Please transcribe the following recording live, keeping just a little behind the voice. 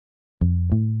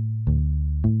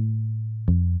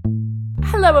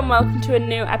Hello and welcome to a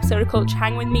new episode of Culture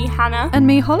Hang with me, Hannah. And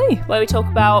me, Holly. Where we talk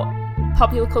about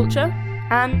popular culture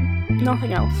and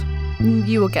nothing else.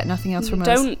 You will get nothing else from us.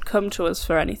 Don't come to us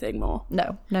for anything more.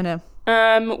 No.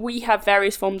 We have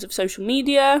various forms of social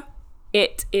media.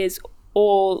 It is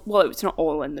all, well, it's not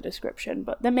all in the description,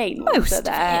 but the main ones are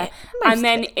there. And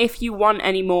then if you want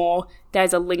any more,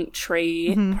 there's a link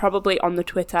tree, probably on the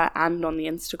Twitter and on the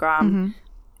Instagram,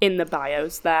 in the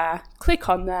bios there. Click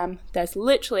on them. There's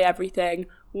literally everything.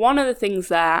 One of the things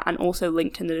there, and also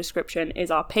linked in the description,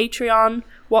 is our Patreon.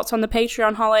 What's on the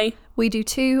Patreon, Holly? We do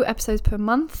 2 episodes per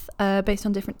month based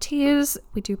on different tiers.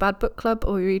 We do Bad Book Club,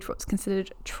 or we read what's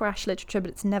considered trash literature, but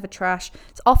it's never trash.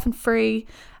 It's often free,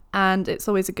 and it's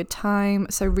always a good time.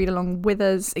 So read along with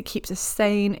us. It keeps us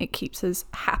sane. It keeps us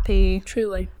happy.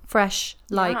 Truly. Fresh,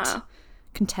 light, Yeah.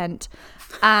 content.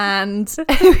 And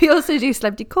we also do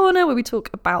Celebrity Corner, where we talk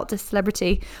about a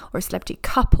celebrity or a celebrity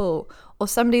couple or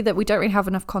somebody that we don't really have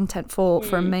enough content for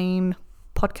a main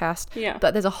podcast. Yeah.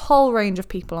 But there's a whole range of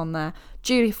people on there.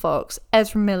 Julia Fox,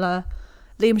 Ezra Miller,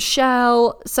 Lea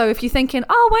Michele. So if you're thinking,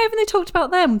 oh, why haven't they talked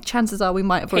about them? Chances are we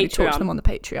might have already talked to them on the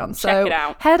Patreon. So check it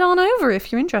out. Head on over if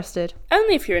you're interested.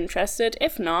 Only if you're interested.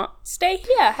 If not, stay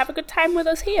here. Have a good time with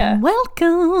us here.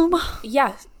 Welcome.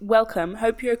 Yes, welcome.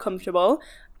 Hope you're comfortable.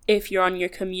 If you're on your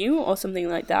commute or something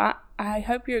like that, I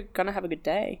hope you're going to have a good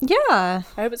day. Yeah.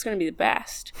 I hope it's going to be the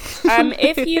best.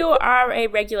 If you are a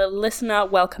regular listener,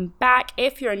 welcome back.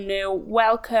 If you're new,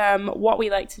 welcome. What we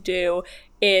like to do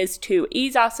is to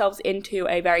ease ourselves into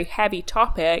a very heavy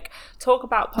topic, talk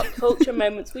about pop culture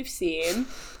moments we've seen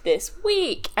this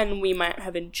week, and we might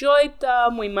have enjoyed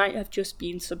them, we might have just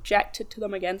been subjected to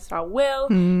them against our will.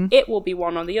 It will be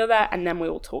one or the other, and then we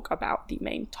will talk about the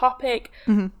main topic.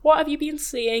 What have you been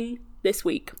seeing this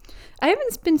week? I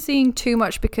haven't been seeing too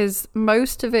much because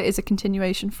most of it is a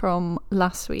continuation from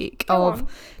last week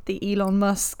of the Elon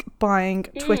Musk buying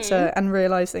Twitter and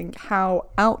realising how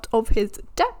out of his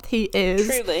depth he is.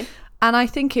 Truly. And I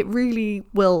think it really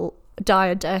will die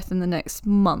a death in the next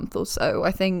month or so.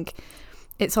 I think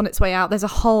it's on its way out. There's a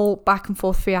whole back and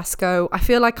forth fiasco. I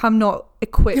feel like I'm not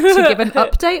equipped to give an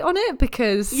update on it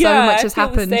because so much has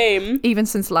happened even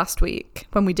since last week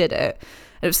when we did it.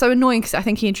 It was so annoying because I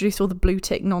think he introduced all the blue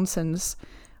tick nonsense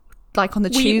like on the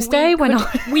Tuesday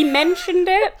we mentioned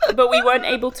it, but we weren't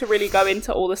able to really go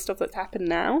into all the stuff that's happened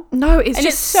now. No, it's and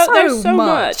just so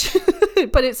much.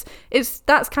 But it's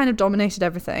that's kind of dominated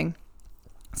everything.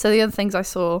 So the other things I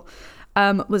saw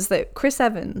was that Chris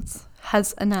Evans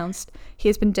has announced he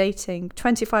has been dating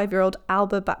 25-year-old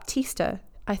Alba Baptista.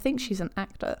 I think she's an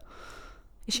actor.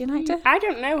 Is she an actor? I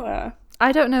don't know her.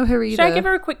 I don't know her either. Should I give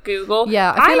her a quick Google?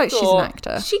 Yeah, I feel like she's an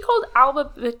actor. Is she called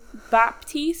Alba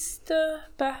Baptista?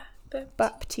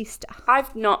 Baptista.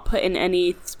 I've not put in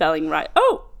any spelling right.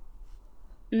 Oh!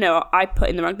 No, I put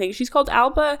in the wrong thing. She's called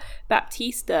Alba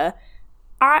Baptista.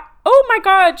 Oh my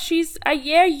god, she's a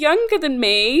year younger than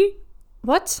me.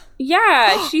 What?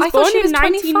 Yeah, she's born in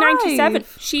 1997.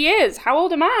 She is. How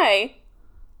old am I?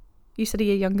 You said a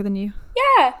year younger than you.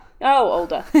 Yeah. Oh,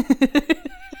 older.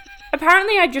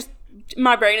 Apparently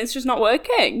my brain is just not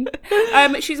working.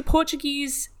 She's a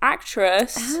Portuguese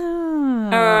actress.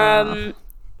 But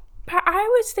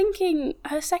I was thinking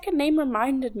her second name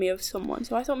reminded me of someone,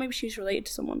 so I thought maybe she was related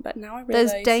to someone, but now I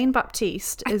realise... There's Dane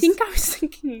Baptiste. I think I was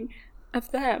thinking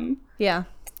of them. Yeah.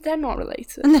 They're not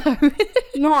related. No.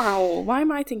 Not at all. Why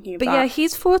am I thinking of that? But yeah,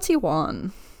 he's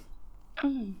 41.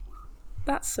 Oh,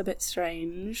 that's a bit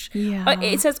strange. Yeah.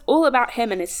 It says all about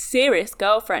him and his serious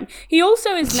girlfriend. He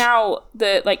also is now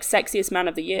the sexiest man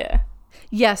of the year.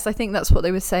 Yes, I think that's what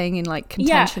they were saying in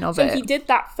contention of it. So he did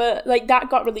that first, that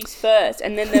got released first,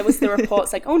 and then there was the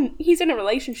reports oh, he's in a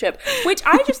relationship, which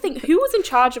I just think, who was in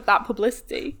charge of that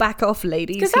publicity? Back off,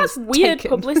 ladies. Because that's weird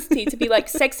publicity to be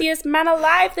sexiest man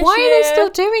alive this year. Why are they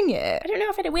still doing it? I don't know,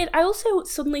 I find it weird. I also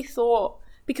suddenly thought,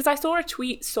 because I saw a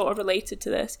tweet sort of related to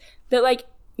this, that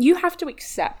you have to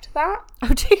accept that. Oh,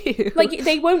 do you?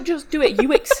 They won't just do it.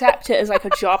 You accept it as a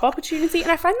job opportunity, and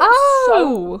I find that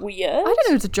so weird. I don't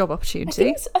know it's a job opportunity. I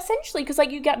think it's essentially because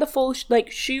you get the full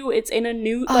shoe. It's in a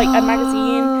new a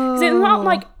magazine.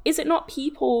 Is it not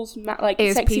People's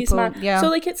sexiest People, man? yeah.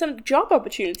 So it's a job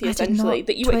opportunity essentially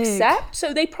that you accept.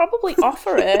 So they probably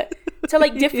offer it to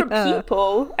different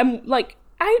people, and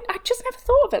I just never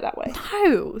thought of it that way.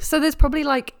 No. So there's probably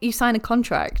you sign a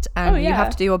contract and you have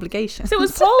to do obligations. So it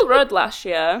was Paul Rudd last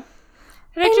year.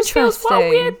 And it just feels, what a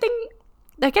weird thing.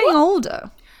 They're getting older.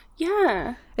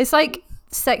 Yeah. It's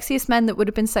sexiest men that would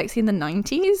have been sexy in the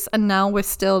 90s, and now we're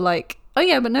still oh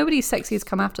yeah, but nobody's sexy has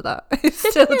come after that. It's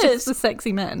still just the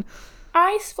sexy men.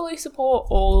 I fully support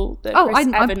all the Oh, Chris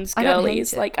I Evans don't hate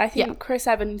girlies. it. Like, I think Yeah. Chris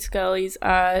Evans girlies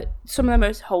are some of the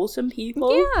most wholesome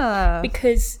people. Yeah.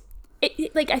 Because, I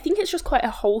think it's just quite a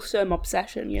wholesome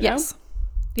obsession, you know? Yes.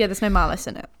 Yeah, there's no malice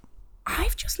in it.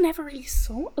 I've just never really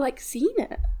seen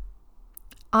it.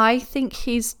 I think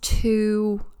he's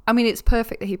too... I mean, it's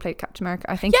perfect that he played Captain America.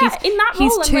 I think Yeah, in that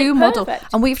he's role, too and, model.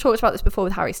 perfect. And we've talked about this before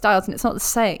with Harry Styles, and it's not the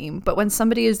same. But when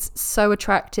somebody is so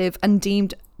attractive and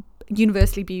deemed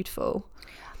universally beautiful,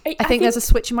 I think there's a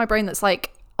switch in my brain that's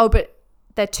like, oh, but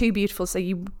they're too beautiful, so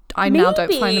I now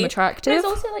don't find them attractive. There's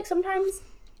also, like, sometimes...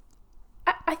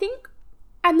 I think...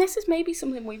 And this is maybe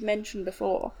something we've mentioned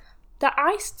before, that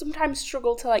I sometimes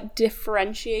struggle to, like,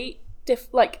 differentiate...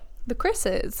 The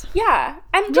Chris's. Yeah,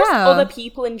 and just Yeah. other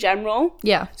people in general.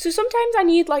 Yeah. So sometimes I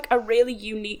need, like, a really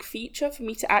unique feature for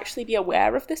me to actually be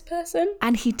aware of this person.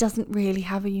 And he doesn't really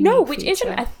have a unique No, which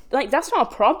feature. isn't, that's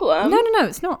not a problem. No,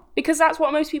 it's not. Because that's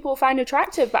what most people find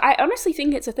attractive. But I honestly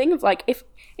think it's a thing of, like,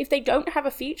 if they don't have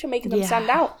a feature making them Yeah. stand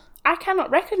out, I cannot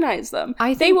recognize them.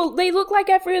 I think- They look like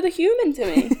every other human to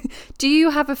me. Do you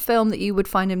have a film that you would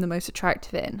find him the most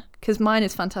attractive in? Because mine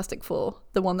is Fantastic Four,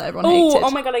 the one that everyone hated.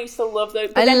 Oh my god, I used to love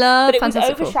those. I love But it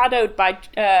Fantastic was Four. overshadowed by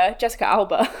Jessica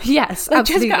Alba. Yes, Like,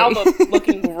 absolutely. Jessica Alba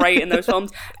looking great in those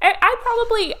films. I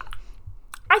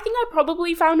think I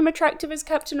probably found him attractive as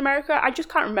Captain America. I just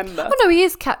can't remember. Oh no, he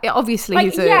is. Obviously, Like,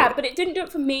 he's a. yeah, but it didn't do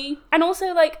it for me. And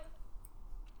also, like,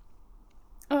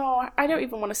 oh, I don't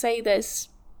even want to say this.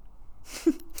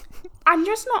 I'm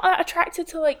just not attracted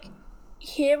to, like,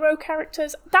 hero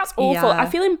characters. That's awful. Yeah. I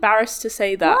feel embarrassed to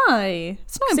say that. Why?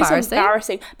 It's not It's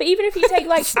embarrassing. But even if you take,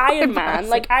 like, Iron Man, embarrassing.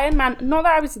 like, Iron Man, not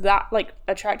that I was that, like,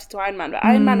 attracted to Iron Man, but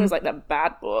Iron Man was, like, the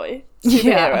bad boy superhero.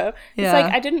 Yeah. It's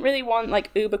like, I didn't really want, like,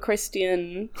 uber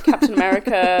Christian Captain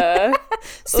America.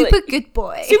 Super good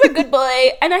boy. Super good boy.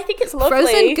 And I think it's lovely.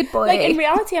 Frozen good boy. Like, in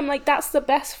reality, I'm like, that's the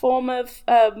best form of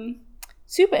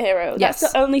superhero. Yes.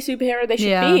 That's the only superhero they should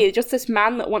Yeah. be. Just this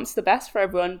man that wants the best for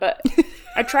everyone. But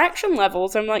attraction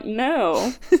levels, I'm like,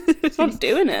 no. It's not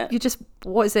doing it. You just,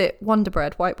 what is it? Wonder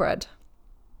bread, white bread.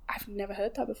 I've never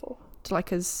heard that before. It's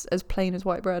like as plain as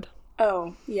white bread.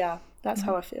 Oh, yeah. That's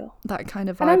how I feel. That kind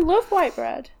of And I vibe. love white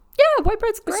bread. Yeah, white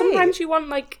bread's But great. sometimes you want,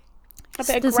 like, a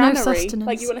bit There's of no granary. sustenance.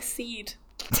 Like, you want a seed.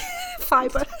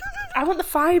 fiber. I want the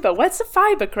fibre. Where's the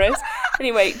fibre, Chris?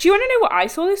 Anyway, do you want to know what I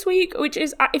saw this week? Which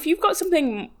is, if you've got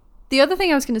something... The other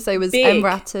thing I was going to say was Big.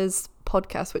 Emrata's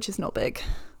podcast, which is not big.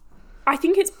 I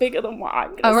think it's bigger than what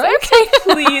I'm going to Oh, say. right,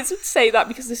 So please say that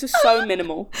because this is so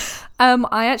minimal.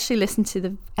 I actually listened to the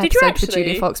Did you episode with actually?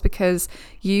 Julia Fox because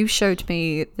you showed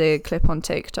me the clip on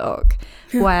TikTok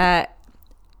where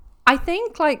I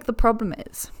think, like, the problem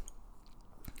is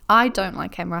I don't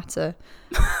like Emrata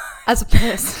as a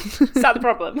person. Is that the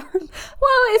problem?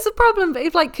 Well, it's a problem, but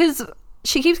it's like, because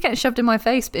she keeps getting shoved in my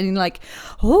face, being like,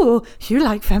 "Oh, you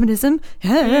like feminism?"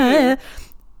 Yeah.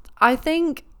 I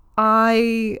think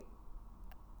I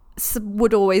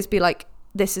would always be like,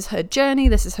 "This is her journey.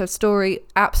 This is her story.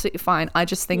 Absolutely fine." I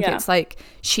just think Yeah. it's like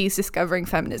she's discovering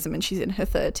feminism and she's in her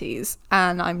 30s,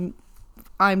 and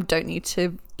I don't need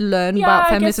to learn Yeah, about I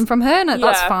feminism guess- from her, and that's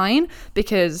yeah. fine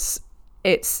because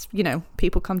it's, you know,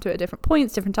 people come to it at different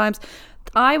points, different times.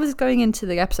 I was going into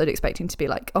the episode expecting to be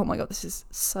like, oh my god, this is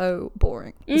so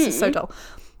boring, this is so dull.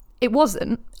 It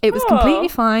wasn't. It was completely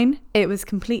fine. It was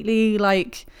completely,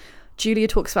 like, Julia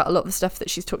talks about a lot of the stuff that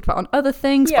she's talked about on other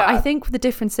things, but Yeah. I think the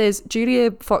difference is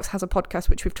Julia Fox has a podcast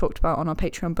which we've talked about on our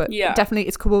Patreon, but Yeah. definitely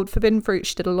it's called Forbidden Fruit.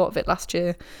 She did a lot of it last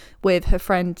year with her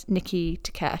friend Nikki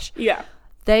Takesh. Yeah.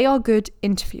 They are good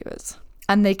interviewers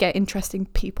and they get interesting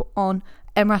people on.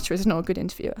 Emrata is not a good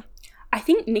interviewer. I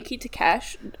think Nikki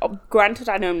Takesh, granted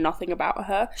I know nothing about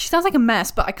her, She sounds like a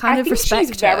mess, but I kind of think respect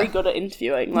she's very her. good at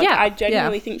interviewing. Like, Yeah, I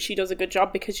genuinely yeah. think she does a good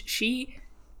job because she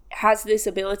has this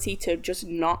ability to just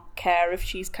not care if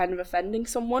she's kind of offending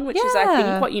someone, which is, I Yeah.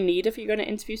 think, what you need if you're going to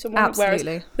interview someone. Absolutely.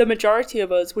 Whereas the majority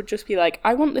of us would just be like,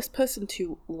 I want this person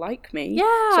to like me. Yeah,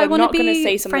 so I I'm want not to going to be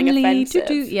say something friendly.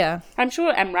 offensive. Yeah. I'm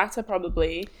sure Emrata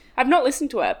probably... I've not listened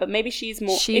to her, but maybe she's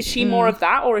more... is she more of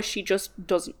that, or is she just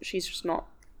doesn't... She's just not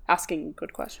asking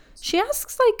good questions? She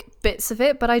asks, like, bits of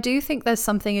it, but I do think there's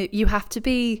something you have to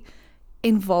be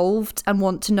involved and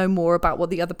want to know more about what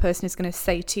the other person is going to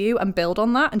say to you and build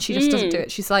on that, and she just doesn't do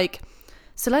it. She's like,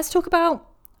 so let's talk about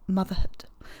motherhood,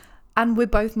 and we're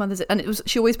both mothers, and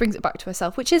she always brings it back to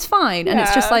herself, which is fine. And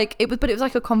it's just Yeah. like it was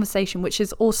like a conversation, which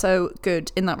is also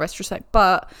good in that retrospect,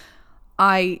 but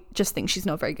I just think she's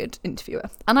not a very good interviewer,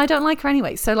 and I don't like her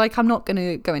anyway, so, like, I'm not going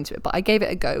to go into it, but I gave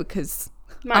it a go because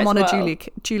Might I'm as on well. a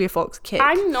Julia Fox kick.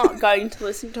 I'm not going to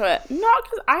listen to it. Not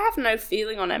because I have no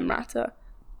feeling on Emrata.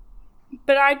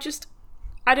 But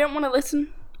I don't want to listen.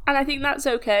 And I think that's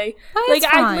okay. It's I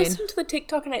fine. listened to the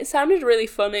TikTok and it sounded really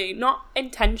funny. Not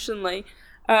intentionally.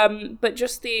 But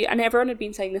just and everyone had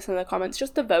been saying this in the comments,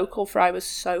 just the vocal fry was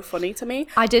so funny to me.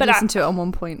 I did But listen to it on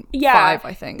 1.5,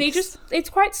 I think. It's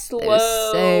quite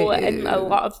slow and a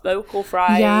lot of vocal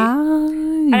fry. Yeah.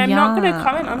 And I'm not going to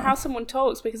comment on how someone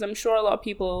talks because I'm sure a lot of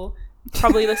people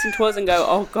probably listen to us and go,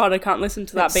 oh God, I can't listen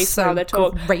to that It's based so on how they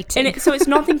talk. grating. So it's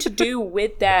nothing to do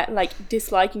with their like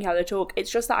disliking how they talk.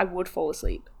 It's just that I would fall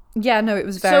asleep. Yeah, no, it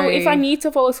was very... So if I need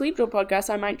to fall asleep to a podcast,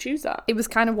 I might choose that. It was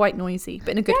kind of white noisy,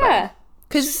 but in a good Yeah. way.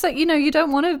 Because it's like, you know, you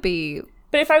don't want to be...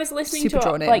 But if I was listening Super to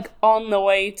drawn it in. like on the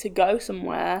way to go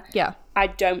somewhere, Yeah. I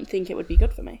don't think it would be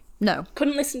good for me. No.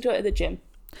 Couldn't listen to it at the gym.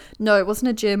 No, it wasn't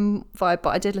a gym vibe,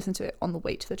 but I did listen to it on the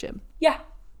way to the gym. Yeah,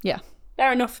 Yeah.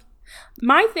 fair enough.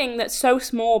 My thing that's so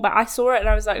small, but I saw it and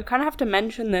I was like, I kind of have to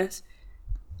mention this.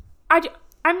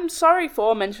 I'm sorry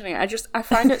for mentioning it. I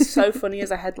find it so funny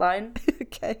as a headline.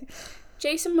 Okay.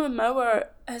 Jason Momoa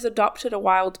has adopted a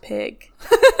wild pig.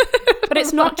 But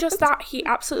it's not just that, he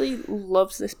absolutely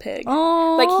loves this pig.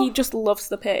 Oh. Like, he just loves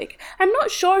the pig. I'm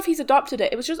not sure if he's adopted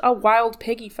it. It was just a wild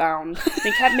pig he found. And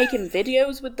he kept making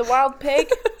videos with the wild pig.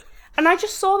 And I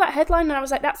just saw that headline and I was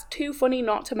like, that's too funny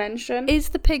not to mention. Is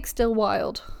the pig still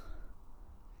wild?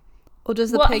 Or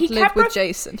does the Well, pig he live kept with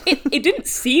Jason? It didn't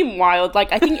seem wild.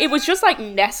 Like, I think it was just like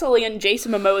nestling in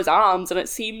Jason Momoa's arms and it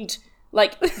seemed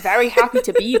like very happy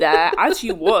to be there, as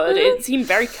you would. It seemed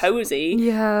very cozy.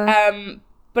 Yeah.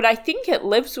 But I think it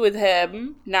lives with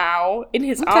him now in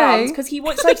his arms because he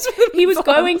was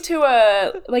going to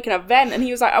an event and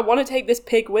he was like, I want to take this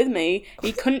pig with me.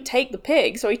 He couldn't take the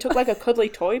pig, so he took like a cuddly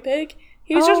toy pig.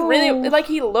 He was just really like,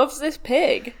 he loves this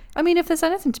pig. I mean, if there's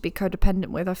anything to be codependent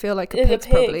with, I feel like a It's a pig's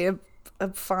pig. probably a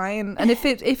fine. And if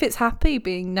it's happy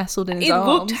being nestled in his It arms,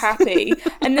 looked happy.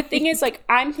 And the thing is, like,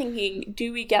 I'm thinking,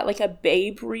 do we get like a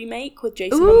Babe remake with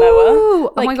Jason Ooh, Momoa?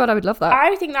 oh my Like, God, I would love that.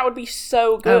 I think that would be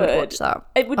so I good. would watch that.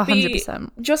 It would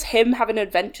 100%. be just him having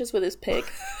adventures with his pig.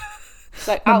 It's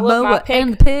like, I love my Momoa pig.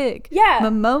 and the pig. Yeah.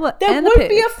 Momoa There and the would pig.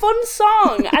 be a fun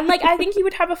song. And like, I think he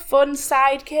would have a fun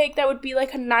sidekick. There would be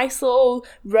like a nice little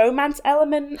romance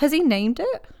element. Has he named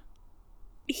it?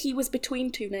 He was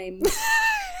between two names.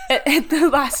 At the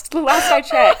last I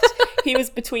checked, he was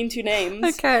between two names.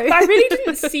 Okay. But I really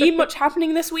didn't see much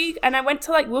happening this week, and I went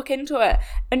to like look into it,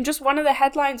 and just one of the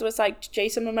headlines was like,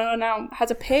 Jason Momoa now has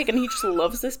a pig, and he just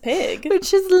loves this pig.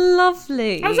 Which is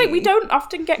lovely. I was like, we don't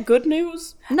often get good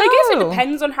news. No. I guess it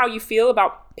depends on how you feel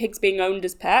about pigs being owned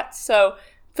as pets. So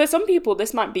for some people,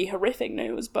 this might be horrific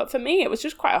news, but for me, it was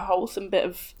just quite a wholesome bit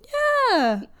of.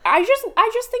 Yeah. I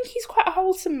just think he's quite a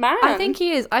wholesome man. I think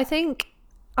he is. I think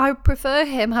I prefer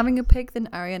him having a pig than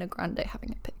Ariana Grande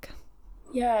having a pig.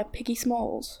 Yeah, Piggy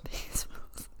Smalls.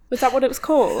 Was that what it was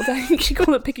called? I think she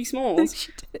called it Piggy Smalls.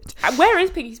 She did. Where is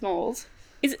Piggy Smalls?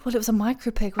 Well, it was a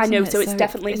micro pig, I wasn't know, it? so it's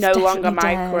definitely it's no longer definitely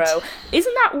dead. micro.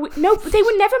 Isn't that... No, but they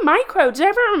were never micro. Does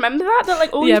everyone remember that? That,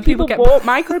 like, all Yeah, these people people bought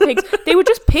micro pigs. They were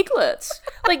just piglets.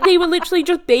 Like, they were literally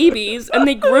just babies, and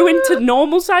they grew into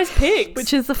normal-sized pigs.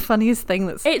 Which is the funniest thing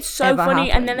that's It's so ever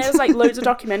funny. And then happened. there's, like, loads of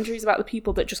documentaries about the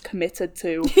people that just committed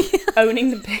to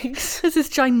owning the pigs. There's this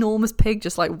ginormous pig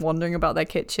just like wandering about their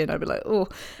kitchen. I'd be like, oh.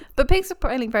 But pigs are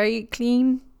probably very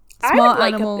clean, I smart would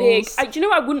like animals. a pig. Do you know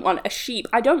what I wouldn't want? A sheep.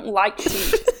 I don't like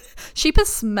sheep. Sheep are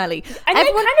smelly. And they're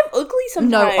kind of ugly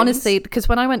sometimes. No, honestly, because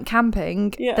when I went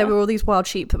camping, Yeah. there were all these wild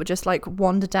sheep that would just like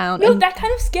wander down. No, and they're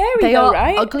kind of scary they though, are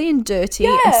right? ugly and dirty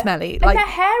and Yeah. smelly. Like, their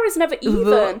hair is never even.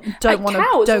 Don't like want to.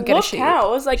 cows. Don't get a love sheep.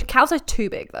 cows. Like, Cows are too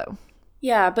big though.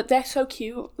 yeah, but they're so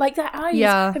cute. Like, their eyes.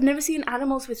 Yeah. I've never seen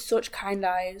animals with such kind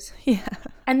eyes. Yeah,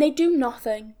 And they do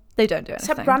nothing. they don't do anything.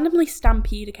 Except randomly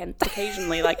stampede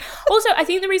occasionally. Like, also, I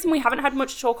think the reason we haven't had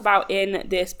much to talk about in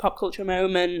this pop culture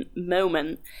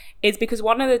moment is because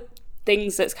one of the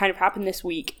things that's kind of happened this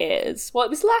week is, well, it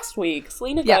was last week,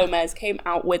 Selena Yeah. Gomez came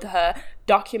out with her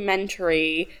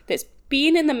documentary that's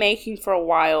been in the making for a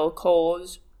while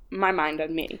called My Mind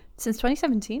on Me. Since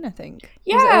 2017, I think.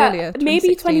 Yeah, Was it earlier?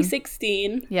 maybe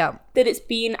 2016. 2016. Yeah. That it's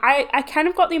been, I kind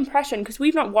of got the impression, because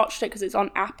we've not watched it because it's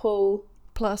on Apple.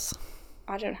 Plus.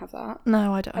 I don't have that.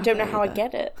 No, I don't. I don't know how I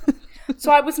get it.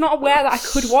 So I was not aware that I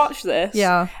could watch this.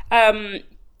 Yeah.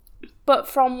 But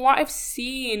from what I've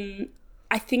seen,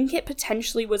 I think it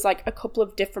potentially was like a couple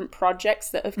of different projects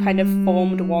that have kind of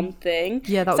formed one thing.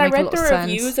 Yeah, that would So make a I read lot the of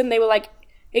sense. reviews and they were like,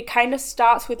 it kind of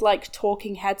starts with like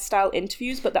talking head style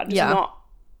interviews, but that does Yeah. not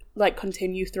like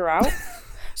continue throughout.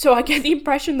 So I get the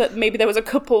impression that maybe there was a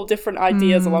couple different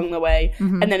ideas along the way,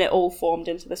 and then it all formed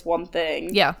into this one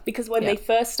thing. Yeah. Because when Yeah. they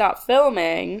first start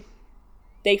filming,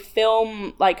 they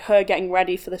film like her getting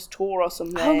ready for this tour or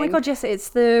something. Oh my god, yes, it's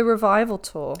the revival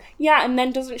tour. Yeah, and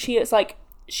then doesn't she? It's like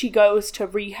she goes to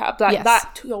rehab. Like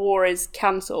that tour is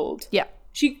cancelled. Yeah.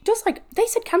 She does like they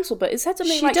said cancelled, but it said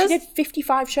something She like does she did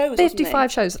 55 shows.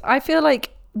 55 shows. I feel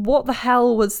like what the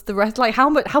hell was the rest? Like how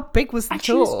big was the and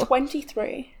she tour? was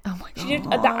 23. Oh my god. She did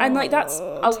that, and like that's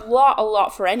a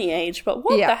lot for any age. But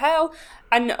what the hell?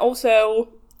 And also,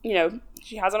 you know,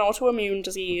 she has an autoimmune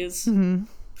disease. Mm-hmm.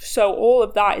 So all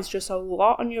of that is just a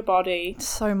lot on your body.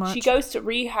 So much. She goes to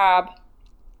rehab,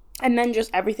 and then just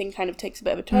everything kind of takes a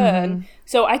bit of a turn.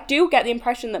 So I do get the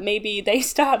impression that maybe they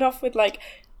started off with like,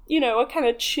 you know, a kind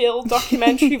of chill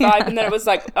documentary vibe, and then it was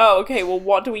like, oh, okay, well,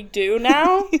 what do we do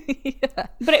now?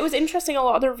 But it was interesting. A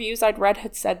lot of the reviews I'd read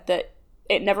had said that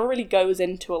it never really goes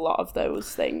into a lot of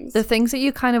those things. The things that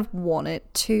you kind of want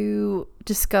it to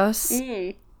discuss.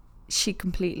 She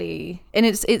completely, and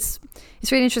it's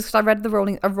really interesting because I read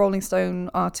a Rolling Stone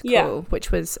article,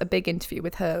 which was a big interview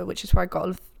with her, which is where I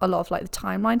got a lot of like the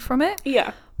timeline from it.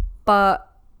 Yeah,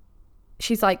 but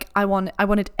she's like, I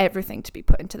wanted everything to be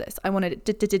put into this. I wanted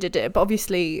it, but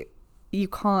obviously you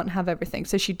can't have everything.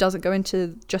 So she doesn't go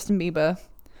into Justin Bieber.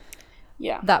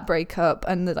 Yeah, that breakup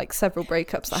and the like several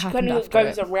breakups that happened kind of after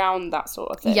goes it. around that sort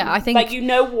of thing. Yeah, I think like you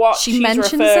know what she she's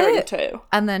mentions referring it to,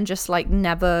 and then just like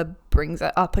never brings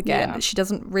it up again. Yeah. She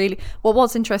doesn't really. Well,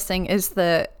 what's interesting is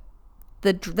that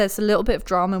there's a little bit of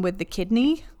drama with the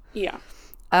kidney. Yeah.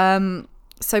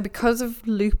 So because of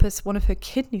lupus, one of her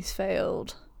kidneys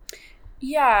failed.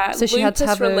 Yeah. So she had to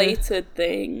have related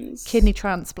things. Kidney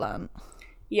transplant.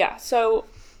 Yeah. So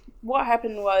what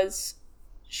happened was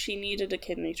she needed a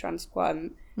kidney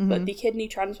transplant, but the kidney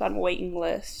transplant waiting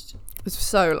list, It was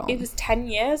so long. it was 10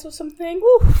 years or something.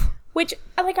 Oof. Which,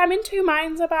 like, I'm in two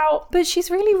minds about. But she's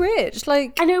really rich.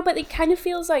 Like, I know, but it kind of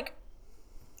feels like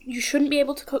you shouldn't be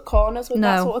able to cut corners with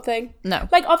that No. sort of thing. no.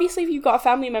 Like, obviously, if you've got a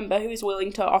family member who's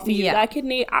willing to offer you Yeah. their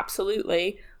kidney,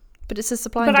 absolutely. But it's a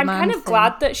supply But and I'm demand kind of thing.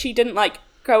 glad that she didn't, like,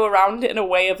 go around it in a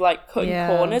way of, like, cutting Yeah.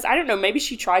 corners. I don't know, maybe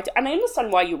she tried to. And I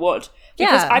understand why you would.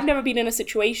 Because Yeah. I've never been in a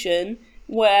situation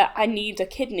where I need a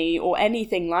kidney or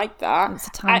anything like that. It's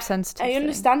a time-sensitive I thing.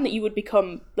 understand that you would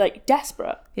become, like,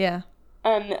 desperate. Yeah.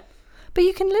 And But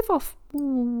you can live off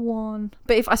one.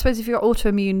 But I suppose if you're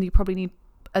autoimmune, you probably need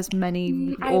as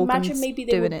many I organs imagine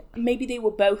maybe they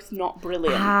were both not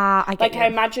brilliant. Ah, I get Like, you. I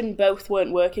imagine both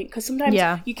weren't working. Because sometimes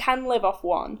Yeah. you can live off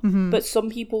one, but some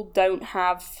people don't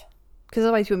have Because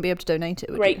otherwise you wouldn't be able to donate it,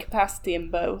 would great you? capacity in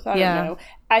both. I Yeah. don't know.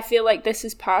 I feel like this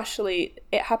is partially...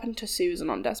 It happened to Susan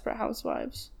on Desperate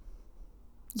Housewives.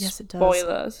 Yes, it does.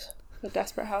 Spoilers for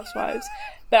Desperate Housewives.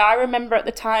 But I remember at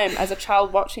the time, as a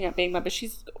child watching it, being like, but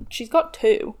she's got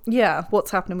two. Yeah,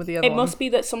 what's happening with the other It one? must be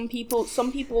that some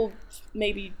people,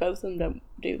 maybe both of them don't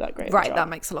do that great of a Right, job. that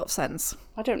makes a lot of sense.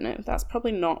 I don't know. That's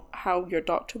probably not how your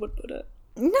doctor would put it.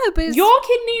 No, but it's... Your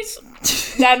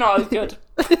kidneys, they're not as good.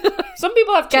 Some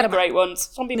people have Get two 'em. great ones.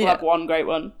 Some people Yeah. have one great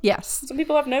one. Yes. Some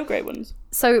people have no great ones.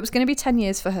 So it was going to be 10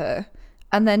 years for her.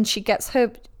 And then she gets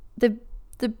her... The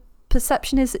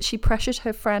perception is that she pressured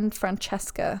her friend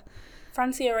Francesca.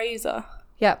 Francia Razor.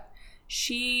 Yeah.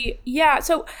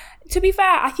 So to be fair,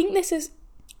 I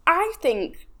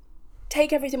think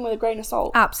take everything with a grain of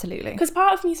salt. Absolutely. Because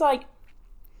part of me's like,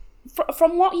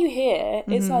 from what you hear,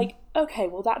 it's Mm-hmm. like, okay,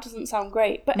 well, that doesn't sound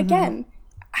great. But again,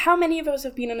 how many of us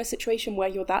have been in a situation where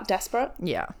you're that desperate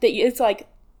Yeah. that it's like,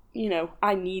 you know,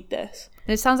 I need this?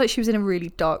 And it sounds like she was in a really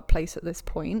dark place at this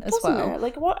point as Doesn't well. it?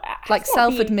 Like, what? Like it's not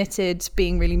being- self-admitted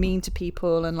being really mean to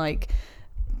people and like,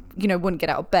 you know, wouldn't get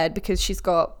out of bed because she's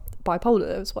got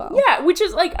bipolar as well. Yeah, which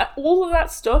is like all of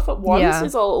that stuff at once Yeah.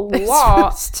 is a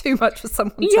lot. It's too much for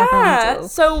someone to Yeah. handle.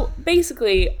 So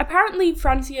basically, apparently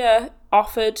Francia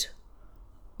offered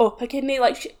up a kidney.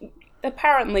 Like,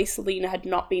 apparently Selena had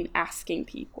not been asking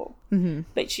people,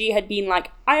 but she had been like,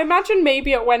 I imagine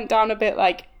maybe it went down a bit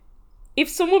like, if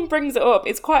someone brings it up,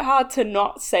 it's quite hard to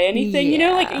not say anything. You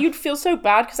know, like Yeah. you'd feel so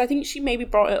bad because I think she maybe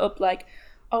brought it up like,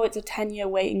 oh, it's a 10-year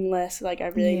waiting list. Like, I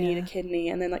really need a Yeah. kidney.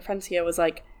 And then like Francia was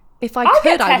like, If I I'll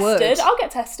could, get I would. tested. I'll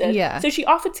get tested. Yeah. So she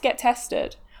offered to get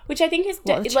tested, which I think is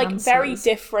What are the like very chances?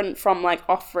 different from like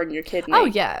offering your kidney. Oh,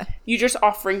 yeah. You're just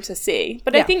offering to see.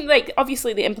 But I Yeah. think like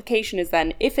obviously the implication is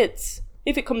then if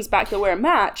it comes back that we're a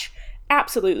match,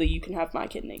 absolutely you can have my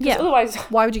kidney. 'Cause Yeah. Otherwise,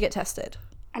 Why would you get tested?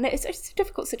 and it's a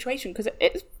difficult situation because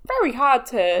it's very hard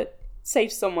to say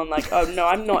to someone like, oh no,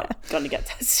 I'm not going to get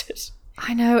tested.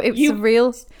 I know, it's You- a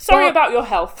real... Sorry Well, about your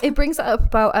health. It brings it up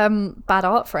about Bad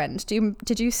Art Friend.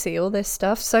 Did you see all this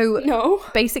stuff? So No.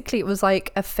 basically it was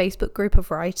like a Facebook group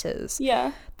of writers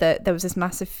Yeah. that there was this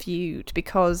massive feud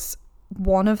because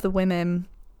one of the women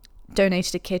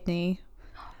donated a kidney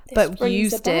but rings a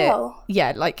used it. bell.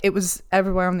 Yeah, like it was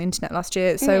everywhere on the internet last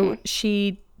year. So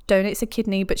she donates a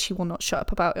kidney, but she will not shut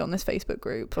up about it on this Facebook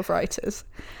group of writers.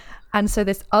 And so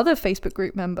this other Facebook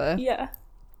group member Yeah.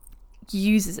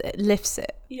 uses it, lifts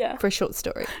it Yeah. for a short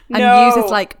story, and No.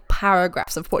 uses like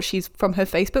paragraphs of what she's from her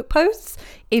Facebook posts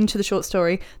into the short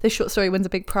story. The short story wins a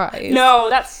big prize. No,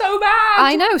 that's so bad.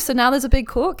 I know. So now there's a big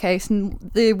court case, and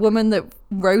the woman that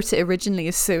wrote it originally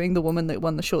is suing the woman that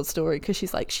won the short story because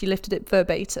she's like, she lifted it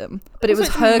verbatim, but it So was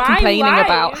it's her my complaining life.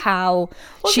 about how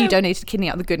she Also- donated kidney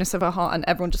out of the goodness of her heart, and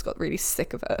everyone just got really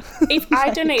sick of it. If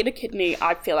I donated a kidney,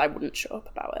 I feel I wouldn't shut up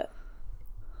about it.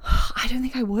 I don't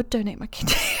think I would donate my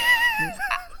kidney.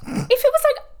 If it was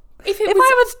like, if If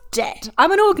I was dead,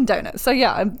 I'm an organ donor, so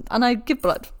yeah, and I give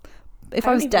blood. If I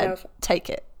don't was even know dead, if- take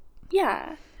it.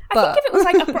 yeah. I But- think if it was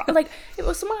like like it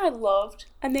was someone I loved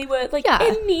and they were like Yeah.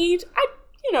 in need,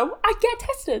 I'd get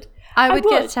tested. I would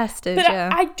get tested, but yeah.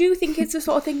 I do think it's the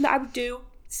sort of thing that I would do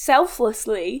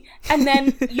selflessly, and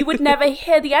then you would never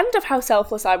hear the end of how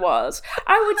selfless I was.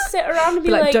 I would sit around and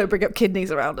be Like, like, don't bring up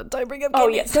kidneys around it. Don't bring up oh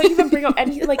kidneys. yeah, don't even bring up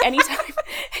anytime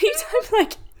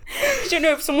like, I don't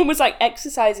know, if someone was like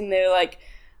exercising, they were like,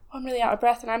 oh, I'm really out of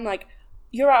breath, and I'm like,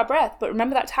 you're out of breath, but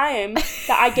remember that time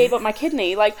that I gave up my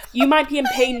kidney? Like, you might be in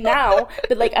pain now,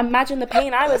 but like, imagine the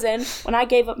pain I was in when I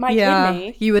gave up my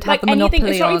kidney. You would have like the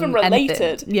monopoly it's not even on related.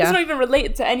 anything. Yeah. It's not even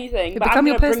related to anything. It but become I'm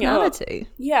your gonna bring it up. personality.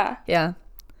 Yeah. Yeah.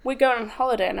 We're going on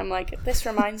holiday, and I'm like, this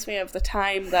reminds me of the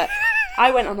time that I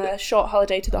went on a short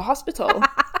holiday to the hospital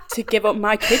to give up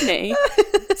my kidney.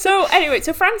 So anyway,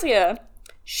 so Francia,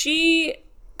 she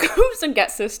goes and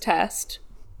gets this test,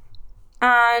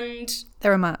 and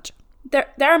They're a match.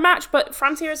 they're a match, but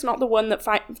Francia is not the one that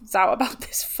finds out about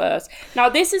this first. Now,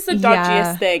 this is the dodgiest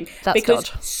Yeah, thing, that's because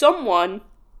dodge. someone,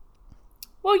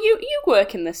 well, you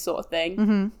work in this sort of thing.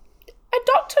 Mm-hmm. A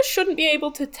doctor shouldn't be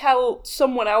able to tell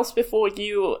someone else before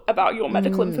you about your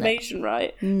medical information,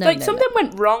 right? No, like, no, something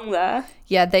went wrong there.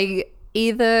 Yeah, they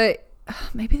either...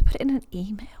 Maybe they put it in an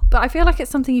email. But I feel like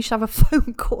it's something you should have a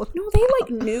phone call. No, they, like,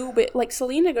 knew, but, like,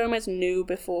 Selena Gomez knew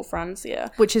before Francia.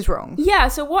 Which is wrong. Yeah,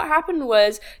 so what happened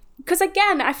was... Because,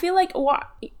 again, I feel like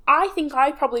I think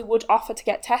I probably would offer to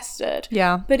get tested.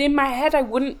 Yeah. But in my head, I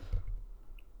wouldn't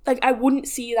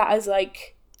see that as,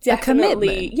 like... commitment.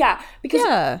 Definitely, yeah. Because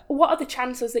Yeah. what are the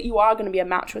chances that you are going to be a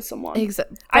match with someone? Very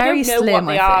I don't know slim,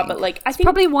 what they I are, think. but like I It's think,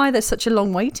 probably why there's such a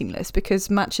long waiting list, because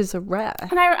matches are rare.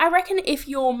 and I reckon if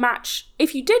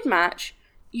you did match,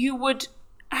 you would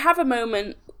have a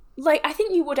moment. Like, I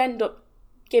think you would end up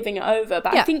giving it over,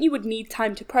 but Yeah. I think you would need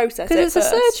time to process it. Because it's a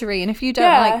first. surgery, and if you don't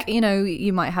Yeah.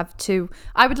 you might have to...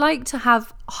 I would like to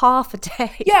have half a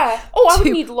day. Yeah. Oh, I would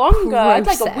to need longer. I'd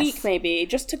like a process. week maybe,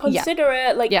 just to consider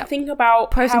it. Like, Yeah. think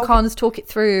about Pros and cons, talk it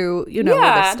through, all this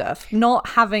Yeah. stuff. Not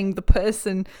having the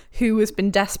person who has been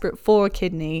desperate for a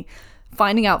kidney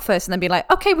finding out first and then be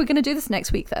like, okay, we're going to do this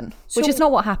next week then. Which So- is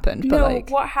not what happened. But No, like,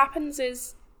 what happens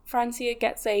is Francia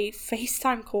gets a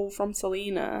FaceTime call from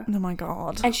Selena. oh my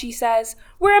God. And she says,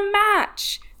 we're a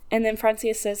match. And then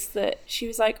Francia says that she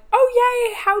was like, oh,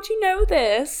 yay, how'd you know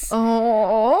this?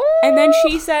 Oh. And then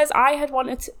she says, I had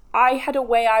a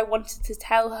way I wanted to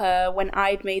tell her when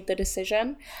I'd made the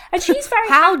decision. And she's very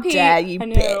How happy. dare you, I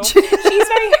know. bitch. She's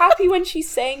very happy when she's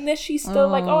saying this. She's still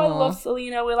like, oh, I love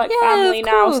Selena. We're like Yeah, family of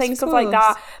now, course, saying of stuff like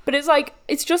course. that. But it's like,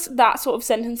 it's just that sort of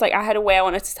sentence. Like, I had a way I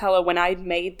wanted to tell her when I'd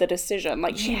made the decision.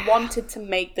 Like, she wanted to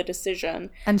make the decision.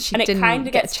 And she it didn't kind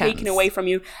of get a gets taken chance. away from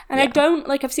you. And I don't,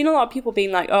 like, I've seen a lot of people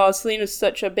being like, oh, Selena's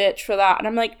such a bitch for that. And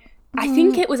I'm like, I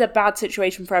think it was a bad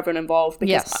situation for everyone involved.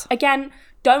 Because, Yes. again,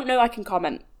 don't know I can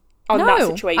comment on that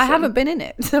situation. I haven't been in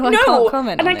it, so I can't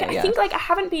comment and on I, it. I think like I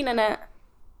haven't been in it,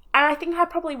 and I think I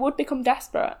probably would become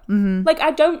desperate. Mm-hmm. Like,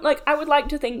 I don't like. I would like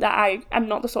to think that I am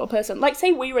not the sort of person. Like,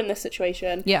 say we were in this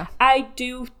situation. Yeah. I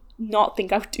do not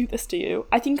think I would do this to you.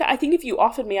 I think if you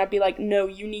offered me, I'd be like, no,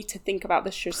 you need to think about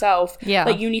this yourself. Yeah.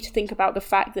 Like, you need to think about the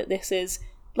fact that this is.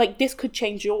 Like, this could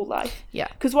change your life. Yeah.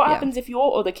 Because what Yeah. happens if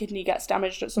your other kidney gets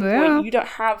damaged at some Yeah. point? You don't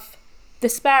have the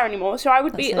spare anymore. So I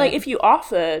would be That's like, it. if you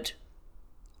offered,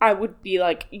 I would be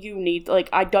like, you need, like,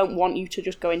 I don't want you to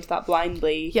just go into that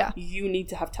blindly. Yeah. You need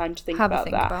to have time to think Have a about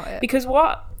think that. about it. Because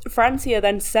what Francia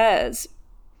then says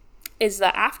is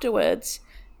that afterwards,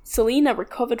 Selena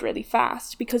recovered really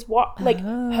fast because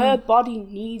her body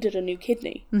needed a new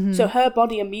kidney. Mm-hmm. So her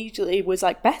body immediately was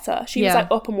like better. She was Yeah. like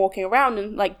up and walking around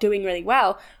and like doing really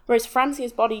well. Whereas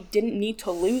Francia's body didn't need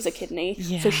to lose a kidney.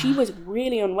 So she was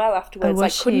really unwell afterwards. Oh,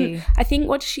 was couldn't she? I think,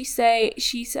 what did she say?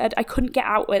 She said, I couldn't get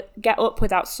up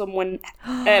without someone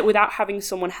without having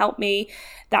someone help me.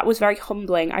 That was very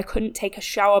humbling. I couldn't take a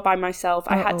shower by myself.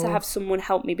 I had to have someone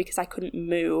help me because I couldn't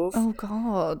move. Oh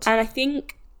God. And I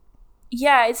think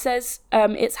Yeah, it says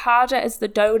it's harder as the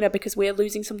donor because we're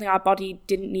losing something our body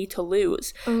didn't need to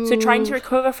lose. Ooh. So trying to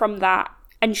recover from that,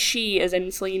 and she, as in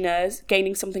Selena, is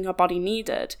gaining something her body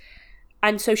needed.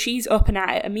 And so she's up and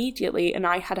at it immediately, and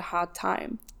I had a hard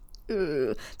time.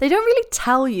 Ooh. They don't really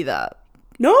tell you that.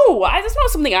 No, that's not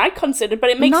something I considered,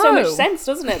 but it makes so much sense,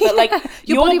 doesn't it? That like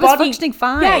your body was functioning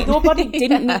fine. Yeah, your body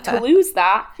didn't need to lose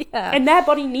that, and their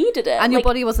body needed it. And your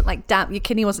body wasn't like your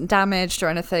kidney wasn't damaged or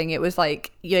anything. It was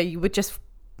like you were just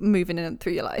moving in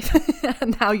through your life,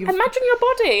 and now you imagine your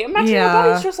body. Imagine your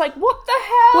body's just like, what the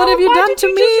hell? What have you done to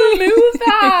me? Just remove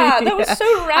that. That was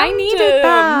so random. I needed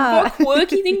that. What a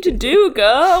quirky thing to do,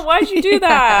 girl. Why'd you do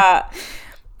that?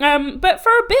 But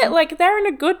for a bit, like, they're in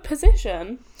a good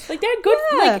position. Like, they're good.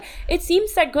 Yeah. Like, it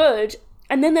seems they're good.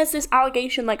 And then there's this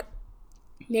allegation, like,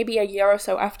 maybe a year or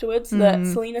so afterwards, that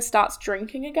Selena starts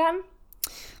drinking again.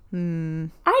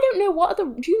 I don't know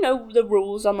do you know the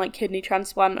rules on, like, kidney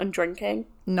transplant and drinking?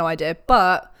 No idea.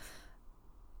 But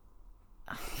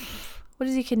what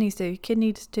does your kidneys do?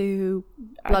 Kidneys do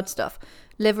blood stuff.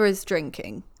 Liver is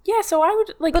drinking. Yeah, so I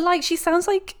would, like... But, like, she sounds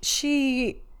like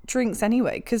she drinks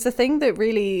anyway, because the thing that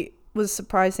really was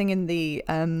surprising in the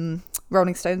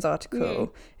Rolling Stones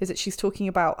article is that she's talking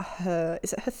about her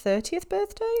 30th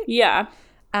birthday? Yeah.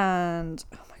 And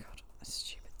oh my god, a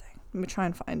stupid thing. Let me try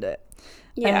and find it.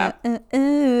 Yeah.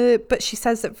 But she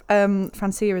says that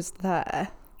Francia is there.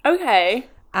 Okay.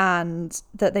 And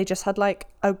that they just had like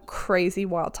a crazy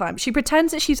wild time. She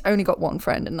pretends that she's only got one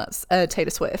friend, and that's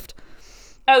Taylor Swift.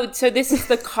 Oh, so this is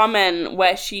the comment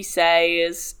where she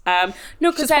says, no,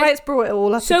 because that's why it's brought it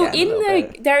all up. So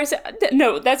again there's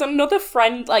another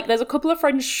friend, like there's a couple of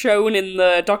friends shown in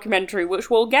the documentary, which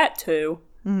we'll get to.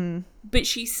 But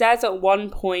she says at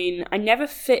one point, I never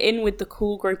fit in with the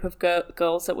cool group of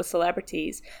girls that were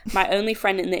celebrities. My only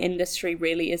friend in the industry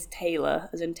really is Taylor,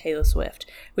 as in Taylor Swift,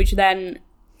 which then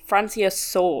Francia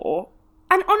saw.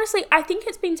 And honestly, I think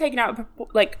it's been taken out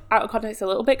of context a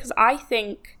little bit, because I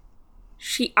think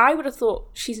I would have thought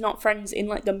she's not friends in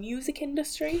like the music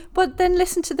industry. But then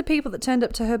listen to the people that turned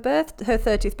up to her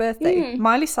 30th birthday.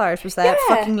 Miley Cyrus was there,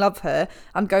 fucking love her,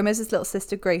 and Gomez's little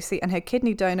sister Gracie, and her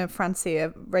kidney donor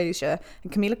Francia Frazier,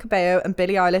 and Camila Cabello, and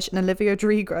Billie Eilish, and Olivia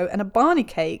Rodrigo, and a Barney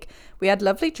cake. We had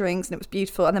lovely drinks and it was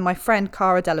beautiful. And then my friend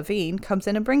Cara Delevingne comes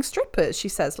in and brings strippers, she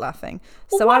says, laughing.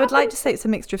 So I would like to say it's a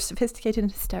mixture of sophisticated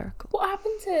and hysterical. What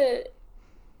happened to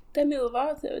Demi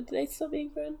Lovato? Did they still being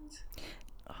friends?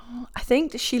 I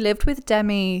think she lived with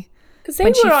Demi because they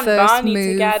when were she on first Barney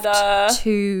moved together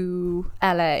to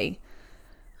LA.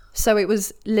 So it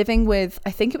was living with,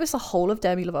 I think it was the whole of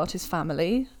Demi Lovato's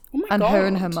family, and her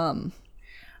and her mum.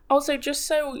 Also,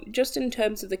 just in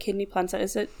terms of the kidney transplant,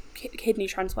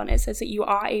 it says that you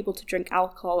are able to drink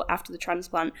alcohol after the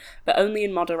transplant, but only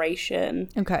in moderation.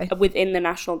 Okay. Within the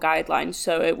national guidelines,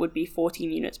 so it would be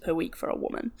 14 units per week for a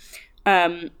woman.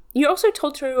 You're also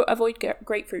told to avoid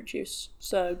grapefruit juice,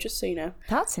 so just so you know.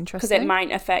 That's interesting. Because it might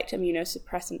affect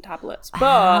immunosuppressant tablets.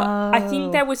 But I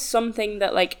think there was something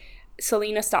that, like,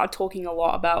 Selena started talking a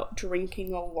lot about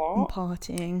drinking a lot. And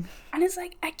partying. And it's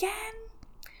like, again,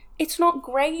 it's not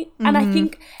great. And I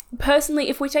think, personally,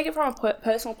 if we take it from a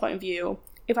personal point of view,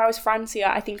 if I was Francia,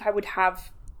 I think I would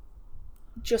have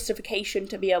justification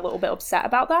to be a little bit upset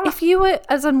about that. If you were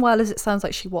as unwell as it sounds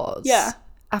like she was. Yeah.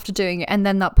 After doing it, and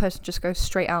then that person just goes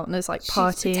straight out and is like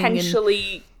partying. She's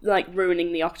potentially like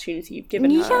ruining the opportunity you've given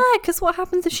her. Yeah, because what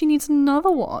happens if she needs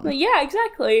another one? But yeah,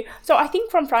 exactly. So I think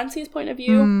from Francia's point of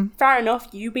view, fair enough,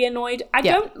 you be annoyed. I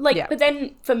don't like, but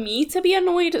then for me to be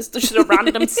annoyed as just a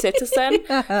random citizen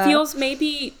feels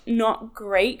maybe not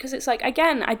great, because it's like,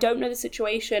 again, I don't know the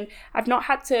situation. I've not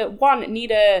had to, one,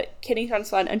 need a kidney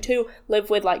transplant, and two, live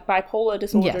with like bipolar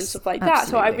disorder and stuff like that.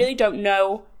 So I really don't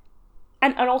know.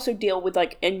 And also deal with,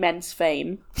 like, immense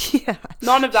fame. Yeah.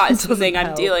 None of that is something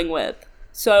I'm dealing with.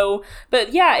 So,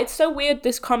 but yeah, it's so weird,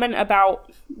 this comment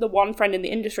about the one friend in the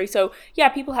industry. So, yeah,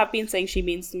 people have been saying she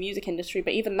means the music industry,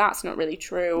 but even that's not really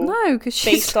true. No, because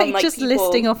she's like, just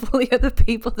listing off all the other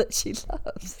people that she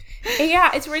loves. Yeah,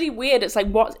 it's really weird. It's like,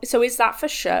 what? So is that for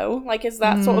show? Like, is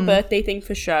that sort of birthday thing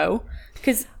for show?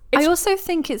 Because I also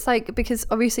think it's like, because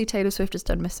obviously Taylor Swift has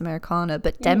done Miss Americana,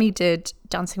 but Demi did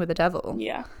Dancing with the Devil.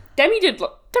 Yeah. Demi did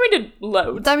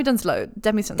loads.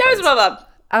 Demi's done loads.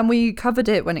 And we covered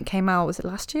it when it came out. Was it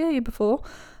last year, year before?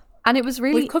 And it was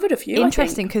really covered a few,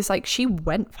 interesting, because like she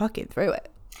went fucking through it.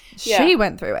 Yeah. She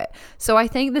went through it. So I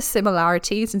think the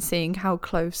similarities in seeing how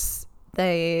close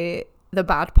the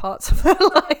bad parts of their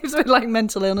lives with like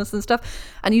mental illness and stuff,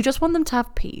 and you just want them to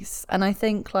have peace. And I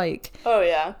think like, oh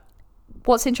yeah,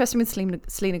 what's interesting with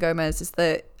Selena Gomez is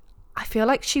that I feel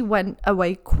like she went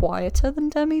away quieter than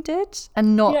Demi did,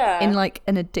 and not in like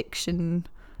an addiction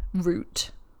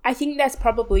route. I think there's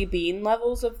probably been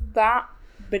levels of that,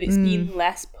 but it's been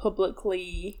less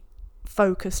publicly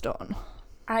focused on.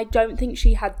 I don't think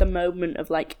she had the moment of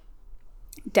like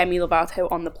Demi Lovato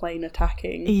on the plane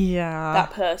attacking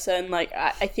that person. Like,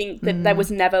 I think that there was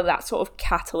never that sort of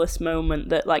catalyst moment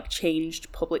that like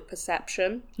changed public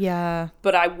perception. Yeah.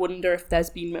 But I wonder if there's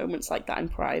been moments like that in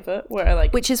private where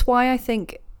like... Which is why I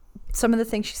think some of the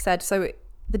things she said, so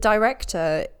the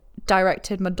director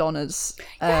directed Madonna's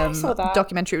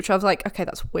documentary, which I was like, okay,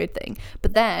 that's a weird thing.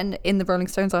 But then in the Rolling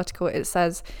Stones article, it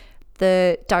says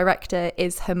the director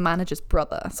is her manager's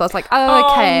brother. So I was like,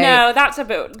 oh, okay. Oh, no, that's a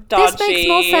bit dodgy. This makes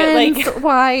more sense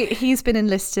why he's been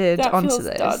enlisted onto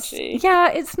this. Dodgy. Yeah,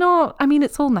 it's not, I mean,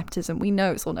 it's all nepotism. We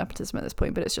know it's all nepotism at this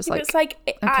point, but it's just like... It's like,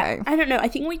 okay. I don't know. I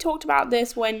think we talked about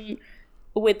this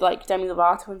with like Demi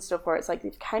Lovato and stuff, where it's like,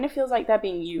 it kind of feels like they're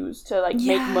being used to like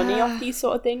make money off these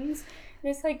sort of things.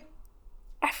 And it's like,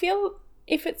 I feel...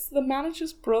 if it's the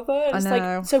manager's brother, it's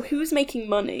like, so who's making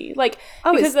money? Like,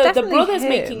 because the brother's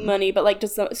making money, but like,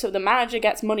 so the manager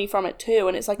gets money from it too,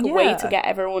 and it's like a way to get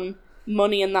everyone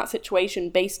money in that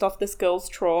situation based off this girl's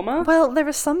trauma. Well, there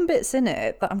are some bits in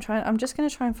it that I'm just going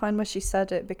to try and find where she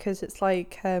said it, because it's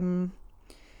like, oh,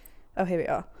 here we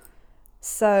are.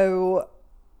 So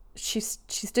she's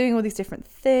doing all these different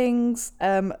things.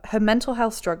 Her mental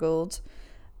health struggled.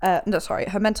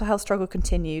 Her mental health struggle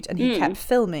continued, and he kept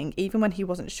filming even when he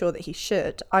wasn't sure that he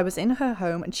should. I was in her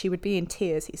home and she would be in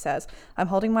tears, he says. I'm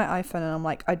holding my iPhone and I'm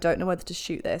like, I don't know whether to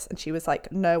shoot this. And she was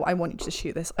like, no, I want you to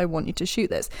shoot this. I want you to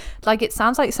shoot this. Like, it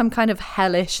sounds like some kind of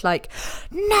hellish, like,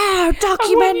 no,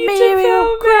 document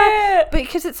me.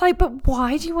 Because it's like, but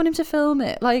why do you want him to film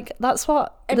it? Like, that's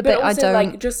what the bit I don't...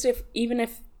 like, just even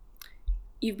if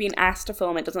you've been asked to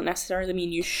film, it doesn't necessarily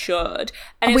mean you should.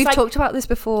 And we've talked about this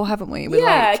before, haven't we?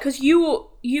 Because you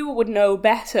would know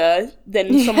better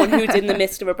than someone who's in the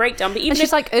midst of a breakdown. But even and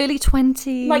she's like early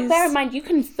 20s. Like, bear in mind, you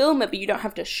can film it, but you don't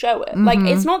have to show it. Like,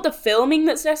 it's not the filming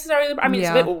that's necessarily... I mean,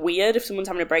 it's a bit weird if someone's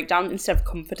having a breakdown instead of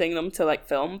comforting them to, like,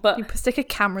 film. But you stick a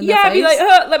camera in their face. Be like,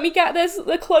 let me get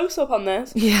the close-up on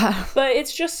this. Yeah. But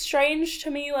it's just strange to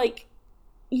me, like,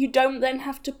 you don't then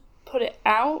have to put it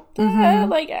out there.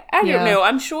 Like, I don't know.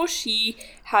 I'm sure she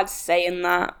had say in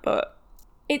that, but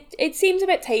it seems a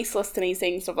bit tasteless to me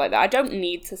saying stuff like that. I don't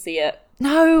need to see it.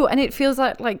 No, and it feels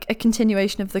like a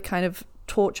continuation of the kind of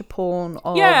torture porn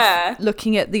of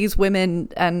looking at these women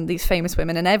and these famous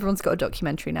women, and everyone's got a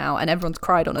documentary now, and everyone's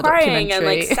cried on a documentary and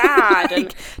like sad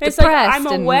and it's depressed, like, I'm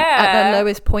aware, and at their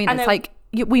lowest point, and it's like,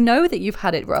 we know that you've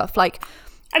had it rough, like,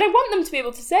 and I want them to be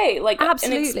able to say, like,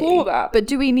 absolutely, and explore that. But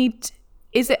do we need...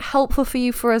 Is it helpful for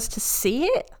you for us to see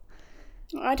it?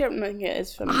 I don't think it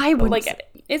is for me. I would, like,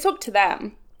 it's up to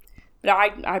them. But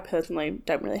I personally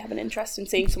don't really have an interest in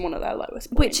seeing someone at their lowest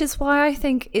point. Which is why I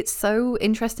think it's so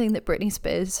interesting that Britney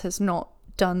Spears has not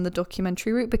done the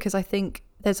documentary route, because I think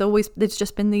there's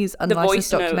just been these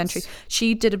unlicensed documentaries.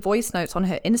 She did a voice notes on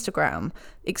her Instagram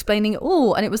explaining it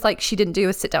all, and it was like she didn't do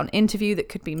a sit down interview that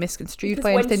could be misconstrued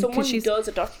by anything. When someone does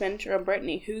a documentary on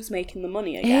Britney, who's making the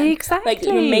money again? Exactly. Like,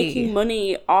 you're making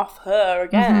money off her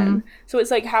again. So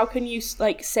it's like, how can you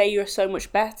like say you're so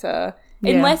much better?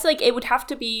 Unless, like, it would have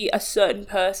to be a certain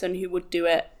person who would do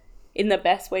it in the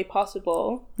best way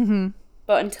possible.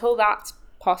 But until that's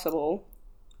possible,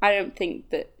 I don't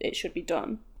think that it should be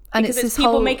done. And because it's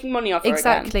people making money off her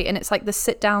exactly, again. And it's like the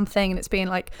sit down thing, and it's being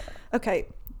like, okay,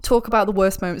 talk about the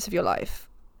worst moments of your life,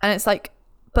 and it's like,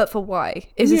 but for why?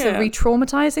 Is this a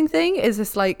re-traumatizing thing? Is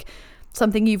this like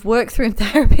something you've worked through in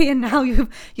therapy, and now you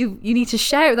need to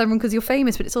share it with everyone because you're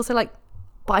famous? But it's also like,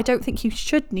 but I don't think you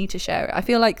should need to share it. I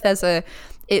feel like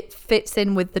it fits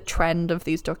in with the trend of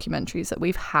these documentaries that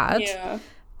we've had,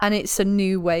 and it's a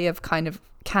new way of kind of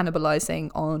cannibalizing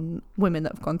on women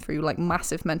that have gone through like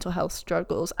massive mental health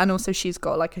struggles. And also she's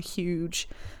got like a huge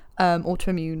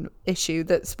autoimmune issue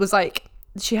that was like,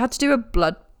 she had to do a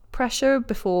blood pressure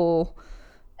before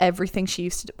everything she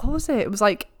used to do. What was it? It was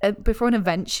like before an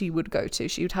event she would go to,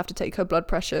 she would have to take her blood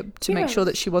pressure to make sure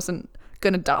that she wasn't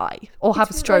gonna die or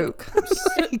have a stroke.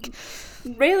 Like,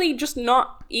 really just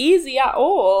not easy at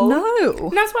all. No.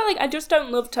 And that's why, like, I just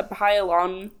don't love to pile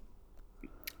on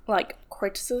like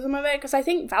criticism of it, because I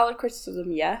think valid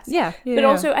criticism, yes. But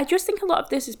also I just think a lot of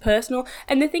this is personal.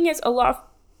 And the thing is, a lot of,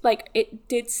 like, it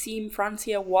did seem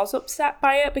Francia was upset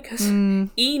by it, because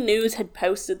E! News had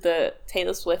posted the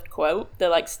Taylor Swift quote, the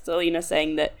like Selena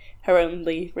saying that her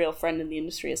only real friend in the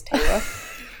industry is Taylor.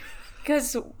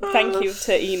 Because thank you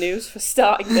to E! News for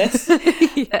starting this.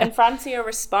 And Francia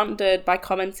responded by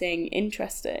commenting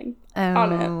interesting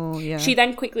on it. Yeah. She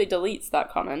then quickly deletes that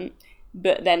comment,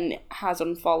 but then has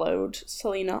unfollowed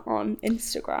Selena on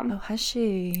Instagram. Oh, has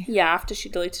she? Yeah, after she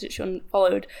deleted it, she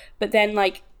unfollowed. But then,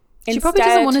 like, she probably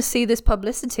doesn't want to see this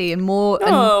publicity and more.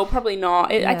 No, probably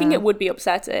not. I think it would be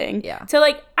upsetting. Yeah. So,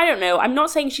 like, I don't know. I'm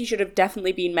not saying she should have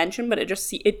definitely been mentioned, but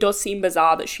it does seem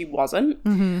bizarre that she wasn't.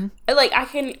 Mm-hmm. Like,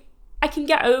 I can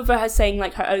get over her saying,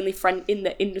 like, her only friend in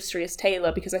the industry is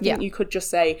Taylor, because I think you could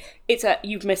just say,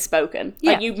 you've misspoken.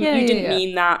 Yeah. Like, you didn't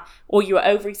mean that, or you were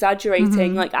over-exaggerating.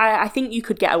 Mm-hmm. Like, I think you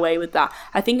could get away with that.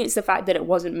 I think it's the fact that it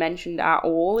wasn't mentioned at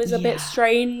all is a bit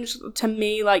strange to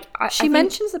me. Like, she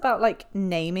mentions about, like,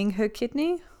 naming her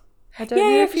kidney. I don't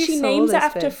know if she names it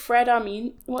after Fred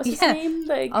Armisen. What's his name?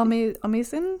 Like,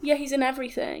 Armisen? Yeah, he's in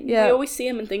everything. Yeah. We always see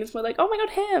him in things. We're like, oh my god,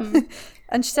 him.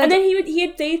 And she said, and then he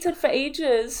had dated for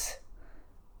ages.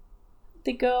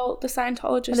 The girl, the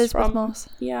Scientologist Elizabeth Moss.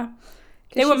 Yeah.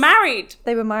 They were married.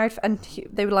 They were married, and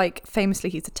they were like, famously,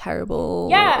 he's a terrible...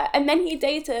 Yeah, and then he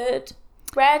dated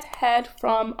redhead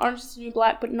from Orange is the New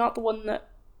Black, but not the one that...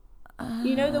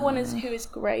 you know, the one who is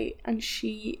great, and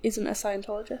she isn't a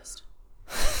Scientologist.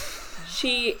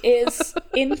 She is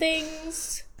in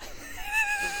things...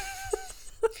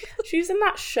 She was in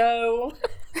that show.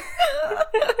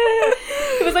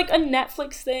 It was like a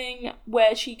Netflix thing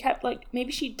where she kept, like,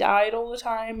 maybe she died all the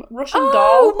time. Russian doll.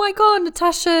 Oh my god,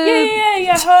 Natasha.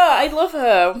 Yeah, her. I love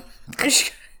her.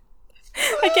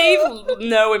 I gave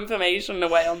no information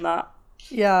away on that.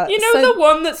 Yeah. You know, the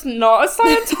one that's not a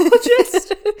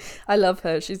Scientologist? I love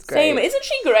her. She's great. Same. Isn't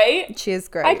she great? She is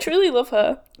great. I truly love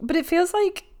her. But it feels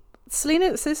like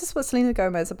Selena... So this is what Selena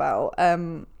Gomez is about.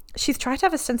 She's tried to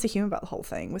have a sense of humour about the whole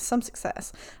thing with some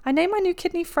success. I named my new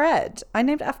kidney Fred. I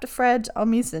named it after Fred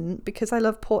Armisen because I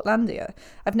love Portlandia.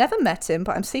 I've never met him,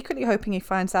 but I'm secretly hoping he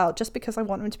finds out just because I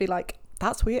want him to be like,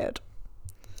 that's weird.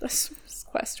 That's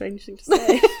quite a strange thing to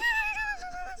say.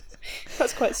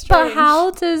 That's quite strange. But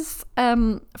how does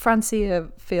Francia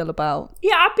feel about...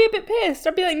 Yeah, I'd be a bit pissed.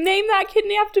 I'd be like, name that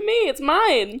kidney after me. It's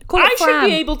mine. I should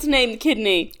be able to name the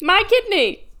kidney. My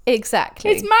kidney.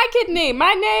 Exactly. It's my kidney,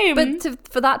 my name.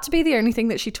 But for that to be the only thing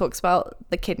that she talks about,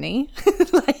 the kidney,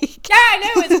 like... Yeah, I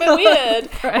know, it's a bit weird.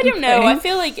 I don't know. I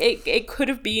feel like it could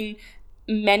have been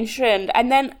mentioned,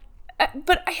 and then...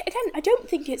 but again, I don't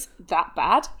think it's that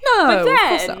bad. No, but then, of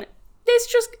course not. There's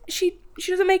just... She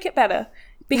doesn't make it better.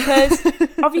 Because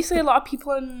obviously a lot of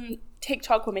people on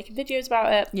TikTok were making videos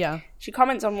about it. Yeah. She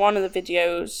comments on one of the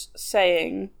videos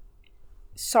saying,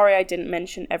 sorry I didn't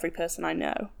mention every person I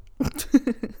know.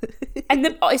 And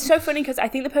it's so funny because I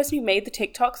think the person who made the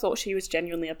TikTok thought she was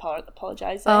genuinely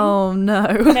apologizing. Oh no.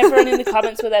 And everyone in the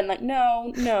comments were then like,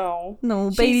 no,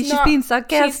 baby, she's being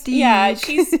sarcastic.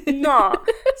 She's not.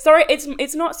 Sorry,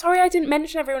 it's not sorry I didn't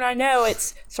mention everyone I know,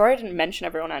 it's sorry I didn't mention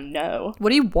everyone I know.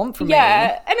 What do you want from me?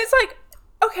 Yeah, and it's like,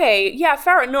 okay, yeah,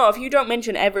 fair enough, you don't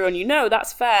mention everyone you know,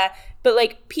 that's fair, but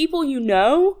like people you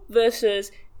know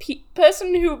versus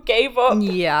person who gave up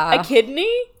a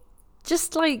kidney.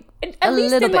 Just like at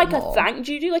least little in bit like more. a thank,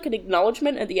 do you do like an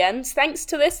acknowledgement at the end? Thanks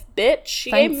to this bitch, she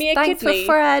gave me a thanks kidney.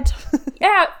 for Fred.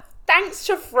 Yeah, thanks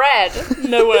to Fred.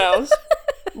 No one else.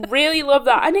 Really love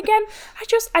that. And again,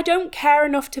 I don't care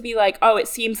enough to be like, oh, it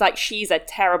seems like she's a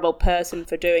terrible person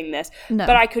for doing this. No.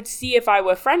 But I could see if I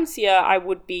were Francia, I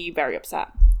would be very upset.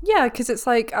 Yeah, because it's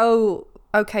like, oh,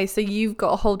 okay, so you've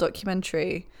got a whole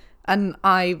documentary and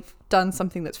I've done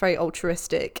something that's very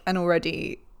altruistic and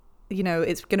already, you know,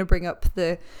 it's going to bring up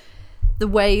the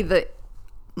way that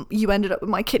you ended up with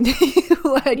my kidney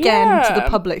again to the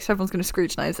public, so everyone's going to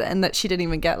scrutinize it, and that she didn't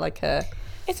even get like a...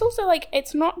 It's also like,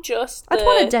 it's not just I'd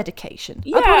want a dedication.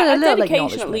 Yeah, I'd want a little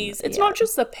dedication at least. It's not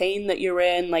just the pain that you're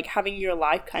in, like having your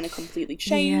life kind of completely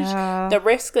change, the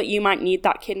risk that you might need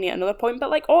that kidney at another point, but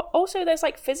like also there's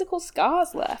like physical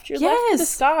scars left. You're left with a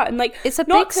scar, and like it's a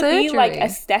not big to surgery. be like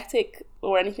aesthetic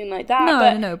or anything like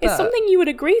that, but it's something you would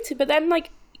agree to. But then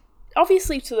like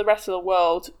obviously to the rest of the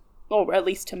world, or at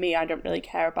least to me, I don't really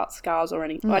care about scars or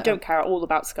anything. No. I don't care at all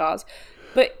about scars.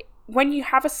 But when you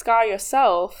have a scar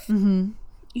yourself,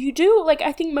 you do, like,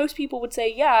 I think most people would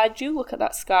say, yeah, I do look at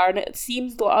that scar and it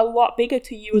seems a lot bigger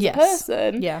to you as a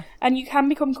person. Yeah. And you can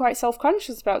become quite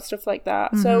self-conscious about stuff like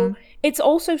that. So it's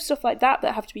also stuff like that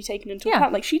have to be taken into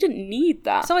account. Like, she didn't need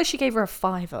that. It's not like she gave her a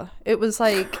 $5. It was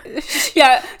like...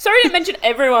 Yeah, sorry I didn't mention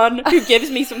everyone who gives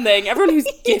me something. Everyone who's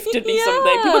gifted me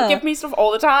something. People give me stuff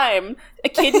all the time. A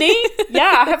kidney?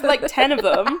 Yeah, I have like 10 of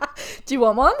them. Do you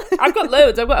want one? I've got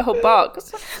loads. I've got a whole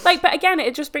box. Like, but again,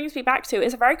 it just brings me back to,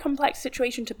 it's a very complex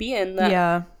situation to be in.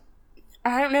 That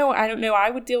I don't know. I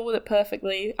would deal with it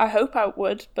perfectly. I hope I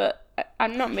would, but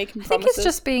I'm not making promises. I think it's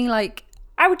just being like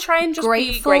I would try and just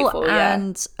be grateful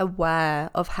and aware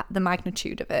of the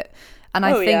magnitude of it. And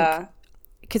I think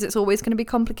because it's always going to be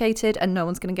complicated and no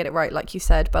one's going to get it right, like you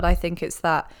said. But I think it's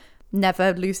that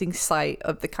never losing sight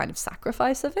of the kind of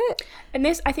sacrifice of it. And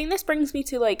I think this brings me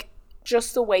to like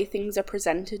just the way things are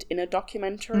presented in a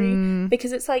documentary,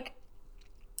 because it's like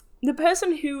the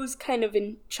person who's kind of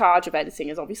in charge of editing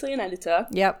is obviously an editor.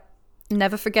 Yep.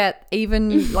 Never forget,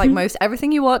 even like most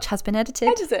everything you watch has been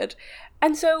edited.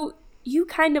 And so you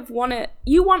kind of want a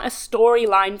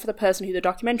storyline for the person who the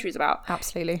documentary is about.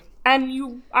 Absolutely. And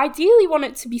you ideally want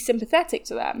it to be sympathetic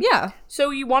to them. Yeah.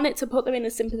 So you want it to put them in a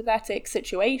sympathetic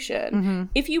situation.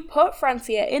 If you put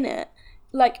Francia in it,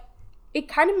 like, it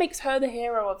kind of makes her the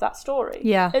hero of that story.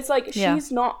 Yeah. It's like,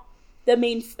 she's not the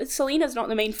main... Selena's not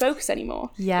the main focus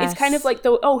anymore. Yes. It's kind of like,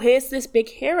 here's this big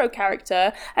hero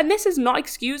character. And this is not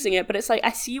excusing it, but it's like,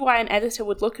 I see why an editor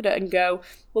would look at it and go,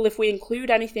 well, if we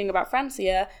include anything about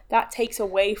Francia, that takes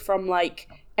away from, like,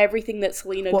 everything that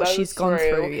Selena what goes she's gone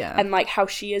through, and like how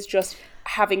she is just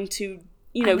having to,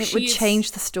 you know, it would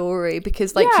change the story,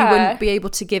 because like you wouldn't be able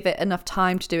to give it enough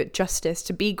time to do it justice,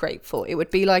 to be grateful. It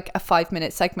would be like a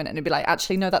 5-minute segment and it'd be like,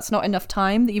 actually no, that's not enough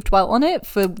time that you've dwelt on it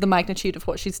for the magnitude of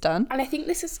what she's done. And I think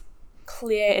this is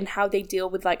clear in how they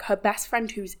deal with like her best friend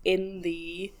who's in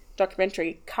the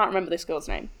documentary. Can't remember this girl's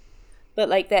name, but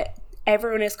like that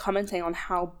everyone is commenting on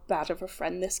how bad of a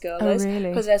friend this girl is. Really?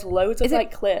 Because there's loads of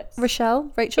like clips.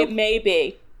 Rachel? It may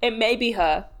be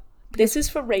her. This is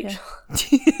for Rachel.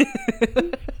 Yeah.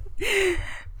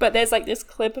 But there's like this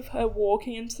clip of her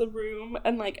walking into the room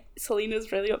and like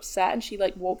Selena's really upset and she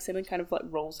like walks in and kind of like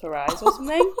rolls her eyes or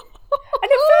something. And at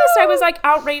first I was like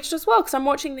outraged as well, because I'm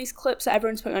watching these clips that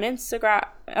everyone's putting on Instagram.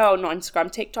 Oh, not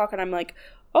Instagram, TikTok. And I'm like,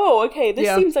 oh, okay,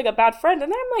 this seems like a bad friend.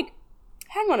 And then I'm like,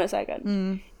 hang on a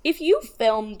second. If you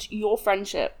filmed your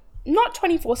friendship, not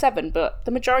 24/7, but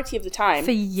the majority of the time,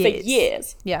 for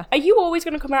years, are you always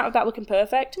going to come out of that looking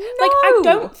perfect? No. Like, I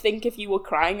don't think if you were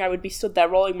crying, I would be stood there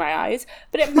rolling my eyes.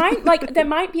 But it might, like, there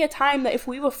might be a time that if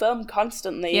we were filmed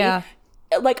constantly,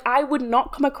 like, I would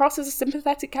not come across as a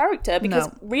sympathetic character,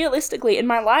 because realistically, in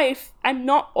my life, I'm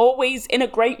not always in a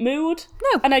great mood.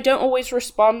 No. And I don't always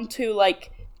respond to,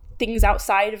 like, things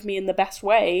outside of me in the best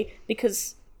way,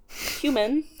 because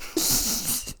human.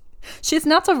 She's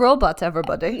not a robot,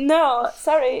 everybody. No,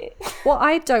 sorry. Well,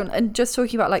 I don't. And just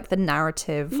talking about like the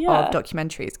narrative of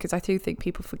documentaries, because I do think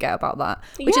people forget about that.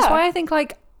 Which is why I think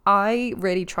like I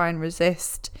really try and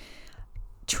resist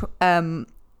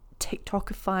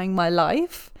TikTokifying my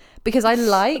life, because I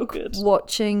like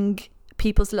watching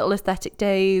people's little aesthetic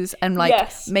days and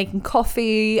like making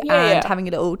coffee and having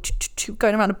a little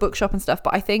going around a bookshop and stuff.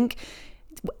 But I think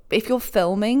if you're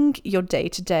filming your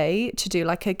day-to-day to do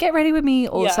like a get ready with me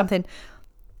or something,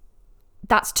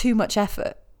 that's too much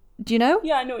effort. Do you know?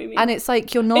 Yeah, I know what you mean. And it's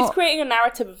like you're not... It's creating a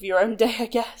narrative of your own day, I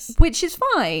guess. Which is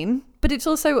fine, but it's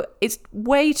also... It's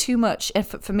way too much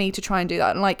effort for me to try and do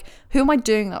that. And like, who am I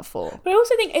doing that for? But I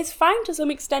also think it's fine to some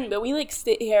extent, but we like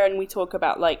sit here and we talk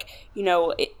about like, you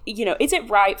know, is it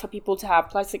right for people to have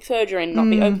plastic surgery and not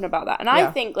be open about that? And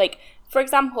I think like, for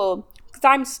example, because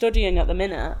I'm studying at the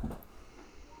minute...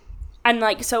 And,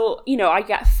 like, so, you know, I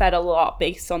get fed a lot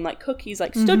based on, like, cookies,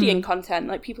 like, studying content,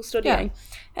 like, people studying. Yeah.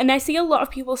 And I see a lot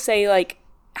of people say, like,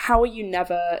 how are you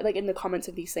never, like, in the comments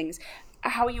of these things,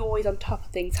 how are you always on top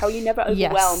of things? How are you never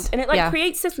overwhelmed? Yes. And it, like,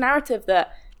 creates this narrative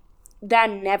that they're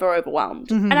never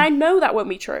overwhelmed. And I know that won't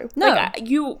be true. No. Like,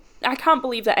 I can't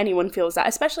believe that anyone feels that,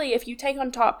 especially if you take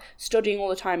on top studying all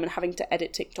the time and having to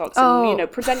edit TikToks and, you know,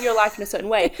 present your life in a certain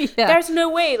way. There's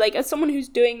no way, like, as someone who's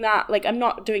doing that, like, I'm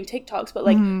not doing TikToks, but,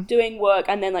 like, doing work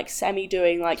and then, like,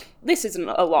 semi-doing, like, this isn't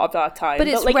a lot of our time. But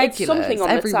it's like, regular. It's something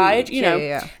on the side, week. You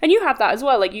know. And you have that as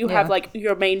well. Like, you have, like,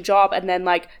 your main job and then,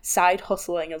 like, side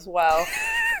hustling as well.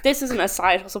 This isn't a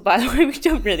side hustle, by the way. We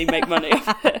don't really make money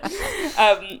off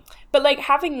it. But, like,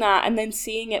 having that and then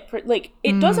seeing it, like,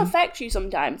 it does affect you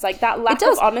sometimes. Like, that lack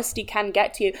of honesty can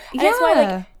get to you. And it's why,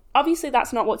 like, obviously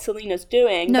that's not what Selena's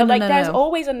doing. But, like, there's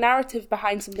always a narrative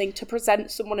behind something to present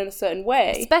someone in a certain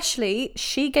way. Especially,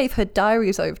 she gave her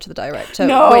diaries over to the director,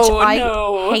 which I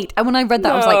hate. And when I read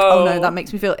that, I was like, oh, no, that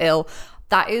makes me feel ill.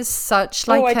 That is such,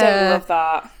 like, I don't love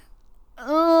that.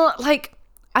 Like...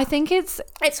 I think it's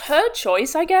her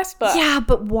choice, I guess, but... Yeah,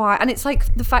 but why? And it's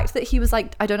like the fact that he was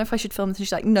like, I don't know if I should film this. And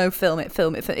she's like, no, film it.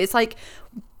 It's like,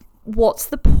 what's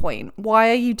the point? Why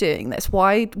are you doing this?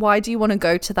 Why do you want to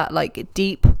go to that, like,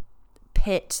 deep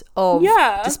pit of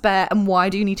despair? And why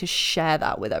do you need to share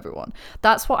that with everyone?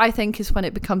 That's what I think is when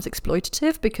it becomes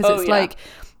exploitative, because it's like,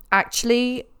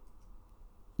 actually...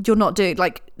 you're not doing,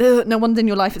 like, no one in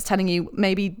your life is telling you,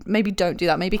 maybe don't do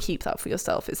that, maybe keep that for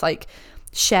yourself. It's like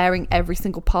sharing every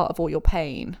single part of all your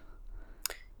pain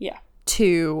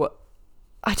to,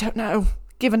 I don't know,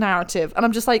 give a narrative. And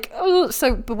I'm just like, oh,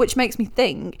 so, but which makes me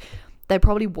think there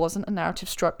probably wasn't a narrative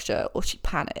structure, or she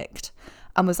panicked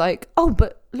and was like, oh,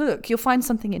 but look, you'll find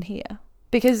something in here.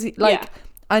 Because, like,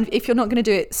 and if you're not going to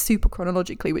do it super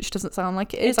chronologically, which doesn't sound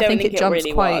like it is, I think it jumps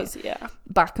really quite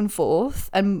back and forth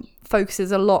and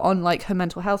focuses a lot on, like, her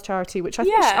mental health charity, which I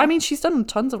think, I mean, she's done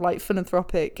tons of, like,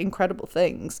 philanthropic, incredible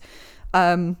things.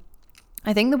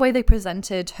 I think the way they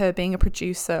presented her being a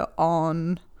producer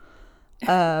on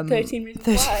 13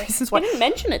 Reasons Why. They didn't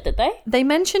mention it, did they? They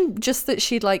mentioned just that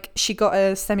she got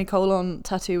a semicolon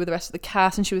tattoo with the rest of the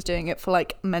cast, and she was doing it for,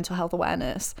 like, mental health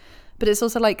awareness. But it's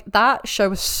also like, that show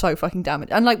was so fucking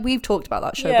damaged, and, like, we've talked about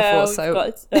that show before, so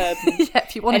got,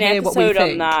 if you want to hear what we think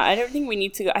on that, I don't think we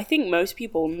need to go. I think most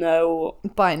people know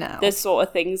by now the sort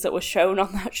of things that were shown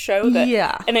on that show,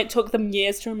 that, and it took them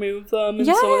years to remove them and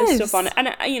some of the stuff on it,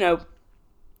 and you know,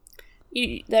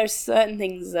 there's certain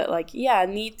things that, like,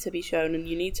 need to be shown, and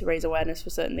you need to raise awareness for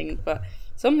certain things, but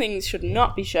some things should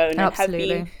not be shown.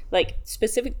 Absolutely. And have been, like,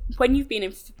 specific when you've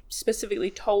been specifically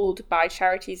told by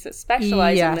charities that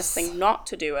specialize in this thing not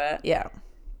to do it,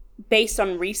 based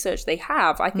on research they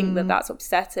have. I think that's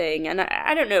upsetting, and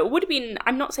I don't know, it would have been,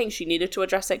 I'm not saying she needed to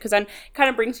address it, because then it kind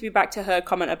of brings me back to her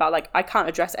comment about, like, I can't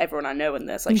address everyone I know in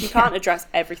this, like, she can't address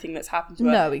everything that's happened to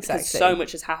her. No, exactly, because so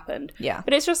much has happened.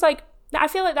 But it's just like, I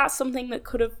feel like that's something that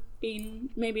could have been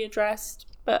maybe addressed,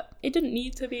 but it didn't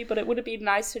need to be. But it would have been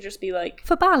nice to just be like,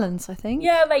 for balance, I think.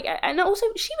 Yeah, like, and also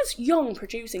she was young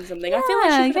producing something. I feel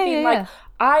like she could have been like,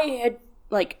 I had,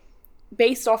 like,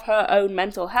 based off her own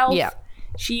mental health.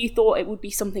 She thought it would be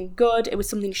something good. It was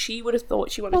something she would have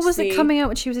thought she wanted to see. Was it coming out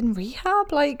when she was in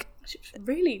rehab? Like,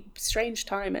 really strange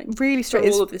timing. Really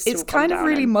strange. All of this it's kind of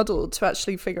really muddled to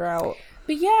actually figure out.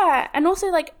 But yeah, and also,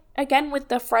 like, again, with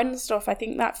the friend stuff, I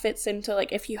think that fits into,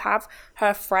 like, if you have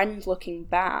her friend looking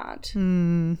bad.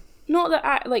 Not that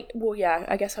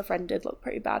I guess her friend did look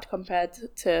pretty bad compared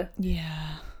to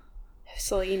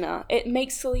Selena. It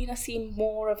makes Selena seem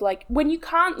more of, like, when you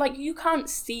can't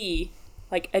see,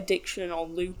 like, addiction or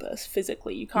lupus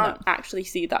physically. You can't actually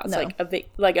see that as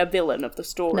like a villain of the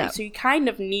story. So you kind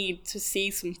of need to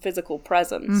see some physical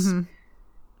presence.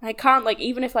 I can't, like,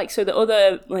 even if, like, so the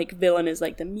other, like, villain is,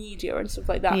 like, the media and stuff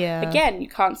like that. Again, you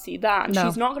can't see that. And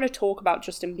she's not going to talk about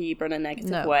Justin Bieber in a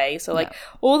negative way. So, like,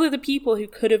 all of the people who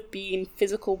could have been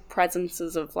physical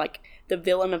presences of, like, the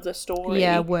villain of the story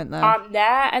weren't there. Aren't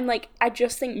there. And, like, I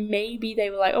just think maybe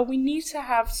they were like, oh, we need to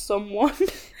have someone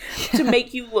to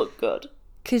make you look good.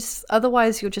 Because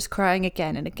otherwise you're just crying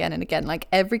again and again and again. Like,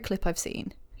 every clip I've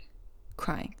seen,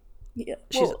 crying. Yeah.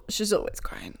 She's always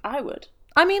crying. I would.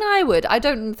 I mean, I would. I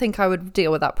don't think I would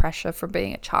deal with that pressure from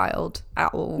being a child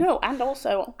at all. No, and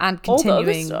also and continuing all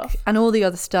the other stuff. And all the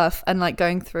other stuff, and, like,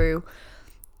 going through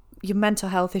your mental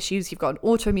health issues. You've got an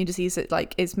autoimmune disease that,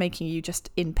 like, is making you just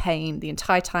in pain the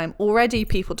entire time. Already,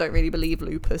 people don't really believe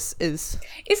lupus is.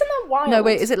 Isn't that wild? No,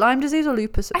 wait, is it Lyme disease or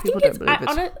lupus that people don't believe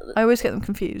it? I always get them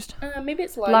confused. Maybe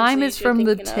it's Lyme. Lyme is from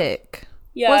the tick.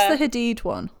 Yeah. What's the Hadid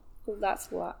one? Well,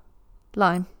 that's what.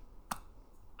 Lyme.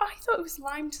 I thought it was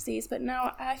Lyme disease, but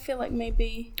now I feel like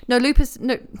maybe... No, lupus...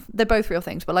 No, they're both real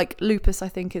things, but, like, lupus, I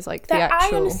think, is, like, the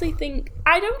actual... I honestly think...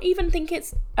 I don't even think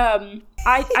it's...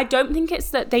 I don't think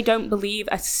it's that they don't believe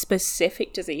a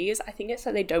specific disease. I think it's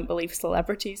that they don't believe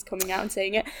celebrities coming out and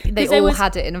saying it. They all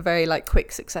had it in a very, like,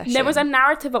 quick succession. There was a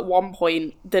narrative at one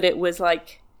point that it was,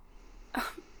 like...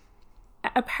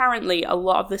 apparently, a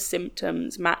lot of the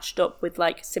symptoms matched up with,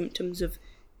 like, symptoms of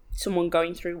someone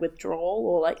going through withdrawal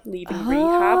or, like, leaving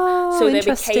rehab. So there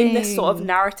became this sort of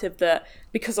narrative that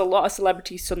because a lot of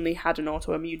celebrities suddenly had an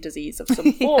autoimmune disease of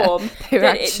some form,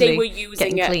 they were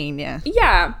using it. Clean,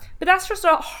 but that's just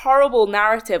a horrible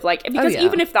narrative, like, because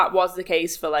even if that was the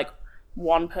case for, like,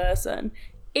 one person,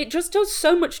 it just does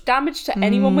so much damage to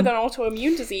anyone with an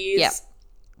autoimmune disease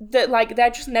that, like, they're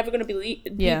just never going to be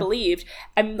believed.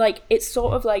 And, like, it's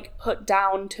sort of, like, put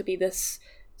down to be this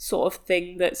sort of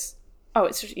thing that's, oh,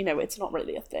 it's just, you know, it's not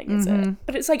really a thing, is it?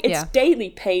 But it's like, it's daily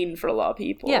pain for a lot of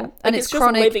people. Yeah, like, and it's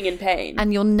chronic, just living in pain.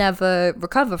 And you'll never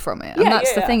recover from it. And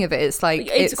that's the thing of it. It's like,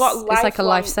 it's like a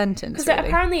life sentence, because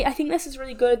apparently, I think this is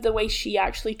really good, the way she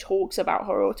actually talks about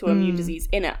her autoimmune disease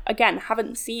in it. Again,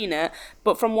 haven't seen it,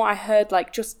 but from what I heard,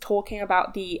 like, just talking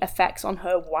about the effects on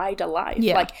her wider life.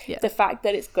 The fact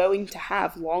that it's going to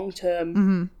have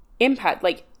long-term impact.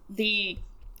 Like, the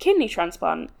kidney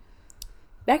transplant,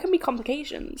 there can be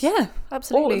complications. Yeah,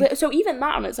 absolutely. So even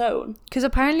that on its own. Because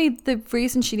apparently the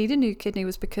reason she needed a new kidney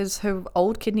was because her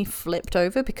old kidney flipped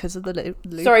over because of the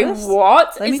lupus. Sorry,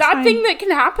 what? Is that a thing that can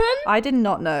happen? I did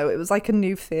not know. It was like a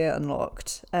new fear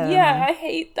unlocked. Yeah, I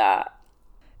hate that.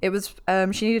 It was,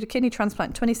 she needed a kidney transplant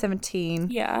in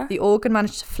 2017. Yeah. The organ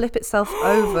managed to flip itself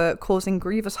over, causing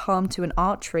grievous harm to an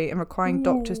artery and requiring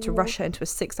doctors to rush her into a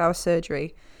 6-hour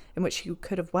surgery in which she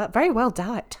could have very well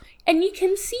died. And you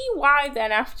can see why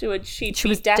then afterwards she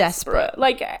was desperate.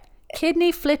 Like,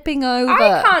 kidney flipping over.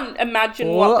 I can't imagine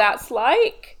what that's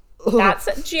like.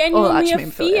 That's genuinely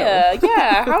a fear.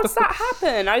 Yeah, how does that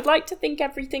happen? I'd like to think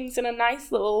everything's in a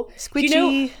nice little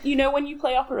squidgy. You know when you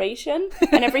play Operation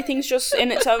and everything's just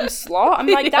in its own slot? I'm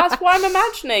like, that's what I'm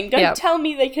imagining. Don't tell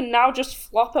me they can now just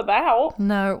flop about.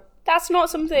 No. That's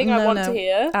not something I want to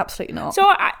hear. Absolutely not. So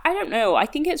I don't know. I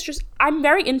think it's just, I'm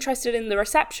very interested in the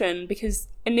reception because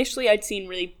initially I'd seen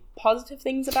really positive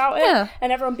things about it. Yeah.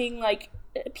 And everyone being like,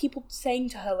 people saying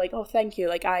to her like, oh, thank you.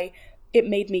 Like it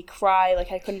made me cry,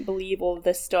 like I couldn't believe all of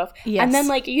this stuff. Yes. And then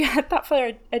like you had that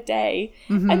for a day,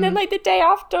 and then like the day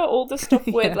after, all the stuff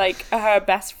with like her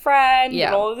best friend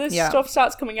and all of this stuff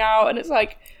starts coming out, and it's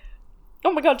like,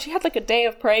 oh my god, she had like a day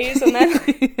of praise, and then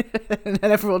and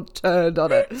then everyone turned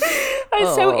on it.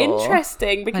 It's so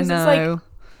interesting because it's like,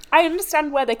 I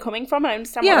understand where they're coming from and I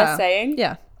understand what they're saying.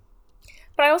 Yeah.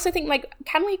 But I also think like,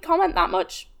 can we comment that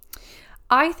much?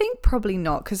 I think probably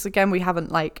not, because again, we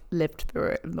haven't like lived through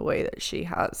it in the way that she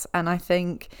has. And I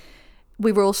think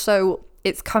we were also,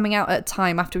 it's coming out at a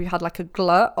time after we had like a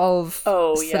glut of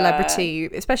celebrity,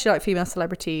 especially like female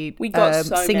celebrity we got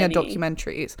so singer many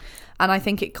documentaries. And I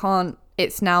think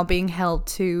it's now being held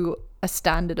to a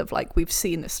standard of like, we've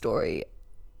seen this story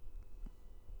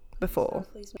before.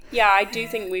 Yeah, I do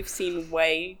think we've seen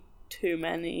way too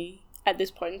many at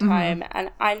this point in time, and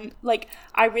I'm like,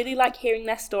 I really like hearing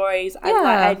their stories. And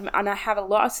I have a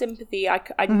lot of sympathy.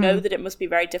 I know that it must be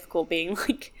very difficult being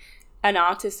like an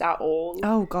artist at all.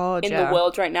 Oh god, in the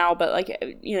world right now, but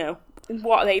like, you know,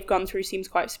 what they've gone through seems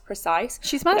quite precise.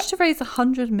 She's managed to raise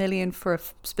 100 million for a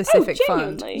specific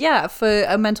fund. Yeah, for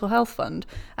a mental health fund.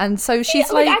 And so she's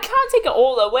like, I can't take it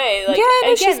all away. Like,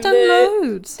 yeah, she's done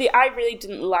loads. I really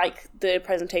didn't like the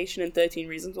presentation in 13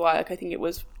 Reasons Why. Like, I think it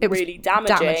was really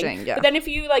damaging. Yeah. But then if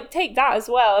you like take that as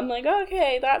well, I'm like,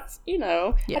 okay, that's, you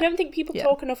know, I don't think people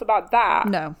talk enough about that.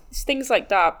 No. It's things like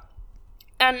that.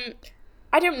 And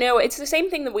I don't know, it's the same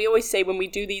thing that we always say when we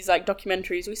do these like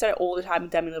documentaries. We say it all the time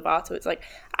with Demi Lovato. It's like,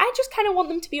 I just kind of want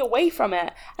them to be away from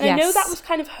it. And I know that was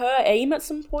kind of her aim at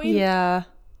some point. Yeah.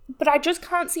 But I just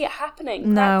can't see it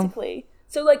happening practically.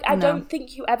 So like, I don't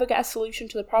think you ever get a solution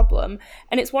to the problem.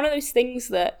 And it's one of those things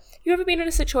that, you ever been in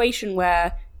a situation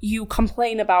where you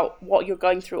complain about what you're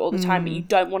going through all the time, but you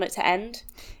don't want it to end?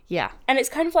 Yeah. And it's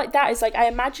kind of like that. It's like, I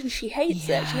imagine she hates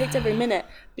it. She hates every minute,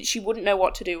 but she wouldn't know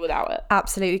what to do without it.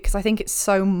 Absolutely, because I think it's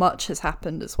so much has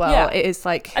happened as well. Yeah. It is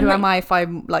like, who am I if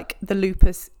I'm like, the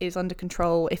lupus is under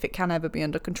control, if it can ever be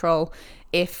under control,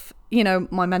 if, you know,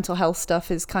 my mental health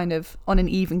stuff is kind of on an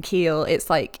even keel. It's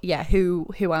like, yeah, who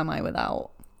am I without?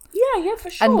 Yeah, for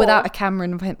sure. And without a camera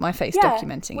in my face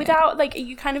documenting without, like,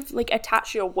 you kind of, like,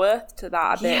 attach your worth to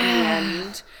that a bit in the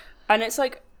end. And it's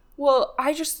like, well,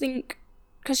 I just think,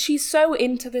 because she's so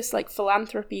into this, like,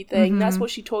 philanthropy thing. That's what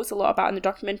she talks a lot about in the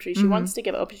documentary. She wants to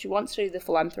give it up and she wants to do the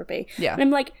philanthropy. Yeah. And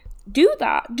I'm like, do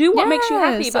that. Do what makes you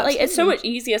happy. But, like, absolutely. it's so much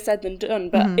easier said than done.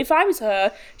 But if I was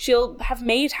her, she'll have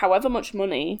made however much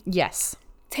money. Yes.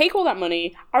 Take all that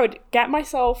money. I would get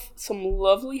myself some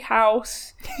lovely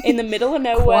house in the middle of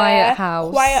nowhere.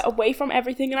 Quiet, away from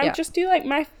everything. And I would just do, like,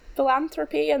 my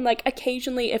philanthropy, and like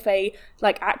occasionally if a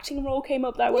like acting role came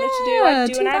up that I wanted to do,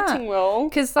 I'd do an acting role,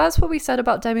 because that's what we said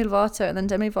about Demi Lovato, and then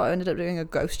Demi Lovato ended up doing a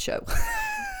ghost show.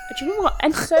 Do you know what?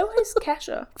 And so has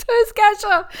Kesha.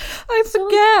 I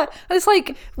forget. And it's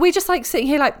like, we're just like sitting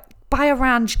here like, buy a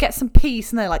ranch, get some peace,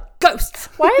 and they're like, ghosts.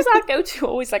 Why is our go-to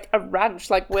always like a ranch,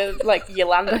 like with like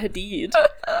Yolanda Hadid?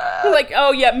 Like,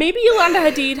 oh yeah, maybe Yolanda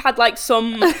Hadid had like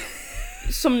some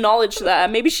knowledge there.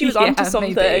 Maybe she was onto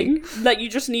something. Maybe. Like, you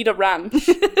just need a ranch.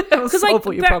 Because like,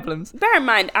 all your problems. Bear in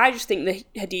mind, I just think the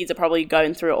Hadids are probably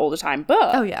going through it all the time.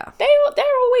 But oh yeah, they're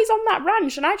always on that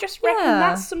ranch, and I just reckon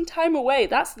that's some time away.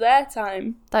 That's their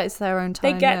time. That is their own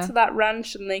time. They get to that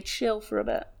ranch and they chill for a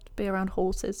bit. Be around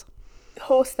horses.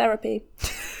 Horse therapy.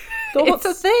 It's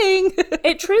a thing.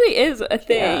 It truly is a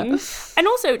thing. Yeah. And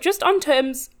also, just on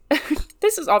terms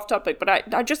this is off topic, but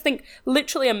I just think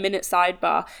literally a minute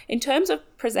sidebar in terms of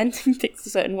presenting things a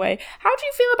certain way. How do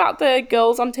you feel about the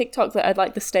girls on TikTok that are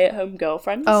like the stay-at-home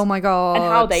girlfriends? Oh my god. And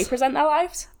how they present their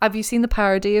lives? Have you seen the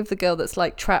parody of the girl that's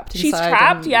like trapped inside? She's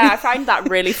trapped? Yeah, I find that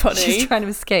really funny. She's trying to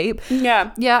escape.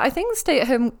 Yeah. Yeah, I think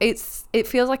stay-at-home, it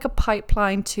feels like a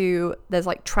pipeline to, there's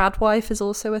like trad wife is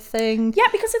also a thing. Yeah,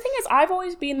 because the thing is, I've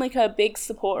always been like a big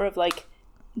supporter of like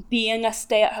being a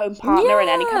stay-at-home partner in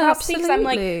any capacity, because I'm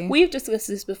like, we've discussed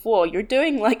this before, you're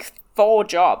doing like 4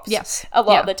 jobs a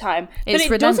lot of the time, but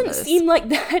it doesn't seem like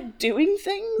they're doing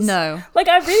things. No, like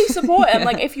I really support him.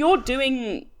 Like if you're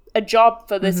doing a job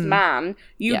for this man,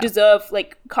 you deserve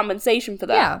like compensation for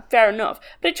that. Fair enough,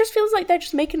 but it just feels like they're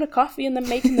just making a coffee and then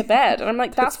making the bed, and I'm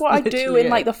like, that's what I do in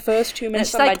like the first 2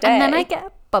 minutes of my day, and then I get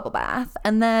a bubble bath,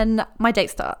 and then my day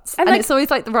starts, and like, it's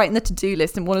always like writing the to-do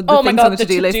list, and one of the things on the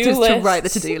to-do list is to write the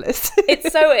to-do list.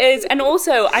 It so is. And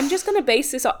also, I'm just gonna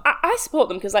base this on, I support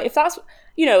them, because like if that's,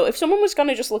 you know, if someone was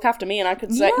gonna just look after me and I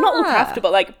could say, not look after,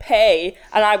 but like pay,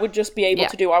 and I would just be able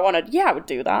to do what I wanted, I would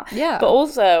do that. But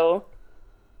also,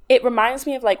 it reminds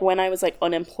me of like when I was like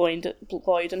unemployed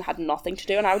and had nothing to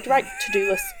do, and I would write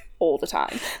to-do lists all the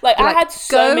time. Like I had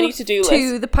so many to-do lists.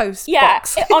 To the post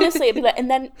box. Honestly, it'd be like, and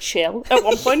then chill at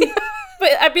one point.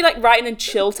 But I'd be like writing in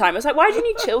chill time. It's like, why do you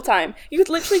need chill time? You could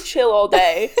literally chill all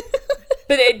day.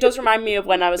 But it does remind me of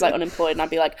when I was like unemployed, and I'd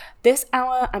be like, this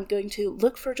hour I'm going to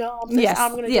look for a job. This hour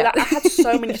I'm going to do that. I had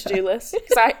so many to-do lists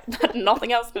because I had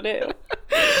nothing else to do.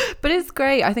 But it's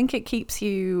great. I think it keeps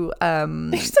you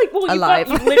it's like, well, alive.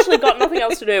 You've literally got nothing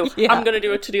else to do. I'm going to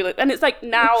do a to-do list. And it's like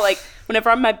now, like whenever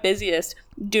I'm my busiest,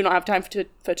 do not have time for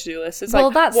to-do lists. It's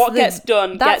like what gets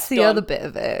done that's the done. other bit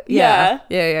of it. Yeah.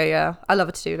 I love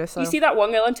a to-do list. So. You see that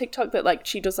one girl on TikTok that like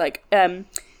she does like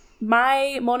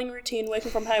my morning routine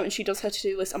working from home, and she does her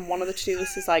to-do list, and one of the to-do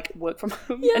lists is like work from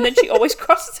home, and then she always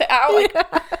crosses it out. Like,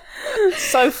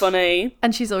 so funny.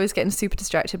 And she's always getting super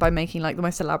distracted by making like the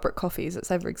most elaborate coffees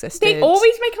that's ever existed. They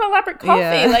always make an elaborate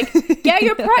coffee. Like, get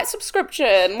your Pret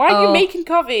subscription. Why are you making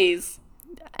coffees?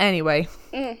 Anyway,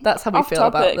 that's how we feel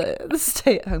about the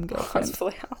stay-at-home girlfriend. Do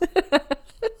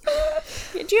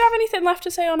you have anything left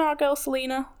to say on our girl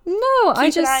Selena? No,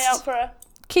 Keep an eye out for her.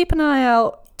 Keep an eye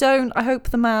out. I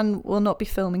hope the man will not be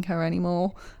filming her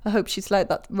anymore. I hope she's let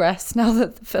that rest now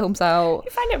that the film's out. I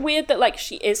find it weird that like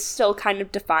she is still kind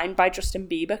of defined by Justin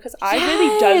Bieber, because I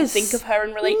really don't think of her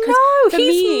in relation. No,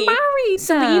 he's married.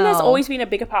 Selena's always been a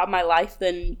bigger part of my life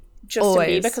than Justin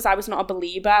Bieber, because I was not a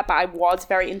believer, but I was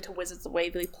very into Wizards of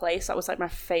Waverly Place. That was like my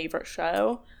favourite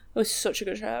show. It was such a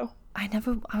good show. I didn't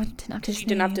have Disney. You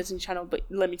didn't have Disney Channel, but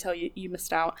let me tell you, you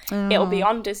missed out. It'll be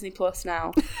on Disney Plus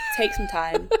now. Take some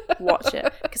time, watch it,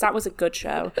 because that was a good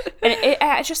show, and it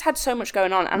just had so much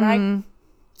going on. And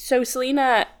so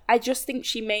Selena, I just think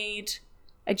she made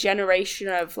a generation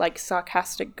of like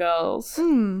sarcastic girls,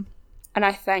 and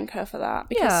I thank her for that,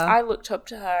 because I looked up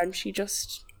to her, and she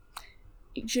just,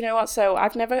 do you know what? So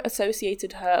I've never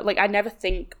associated her, like I never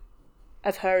think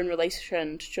of her in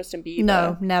relation to Justin Bieber.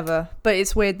 No, never. But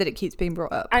it's weird that it keeps being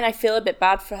brought up. And I feel a bit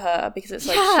bad for her, because it's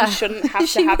like she shouldn't have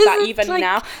to have that even like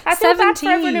now. I feel bad for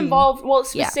everyone involved. Well,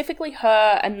 specifically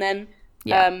her, and then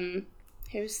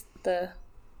who's the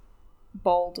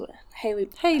Baldwin? Hailey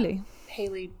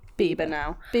Bieber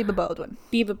now. Bieber Baldwin.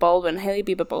 Hailey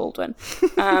Bieber Baldwin.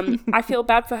 I feel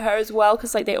bad for her as well,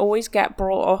 because like they always get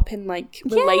brought up in like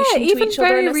relation to each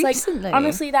other, and it's recently. Like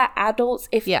honestly, they're adults.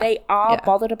 If they are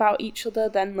bothered about each other,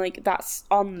 then like that's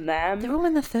on them. They're all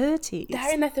in their 30s.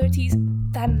 They're in their 30s.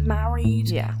 They're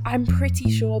married. Yeah, I'm pretty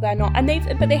sure they're not, and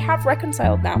they have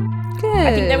reconciled now. Good.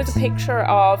 I think there was a picture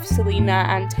of Selena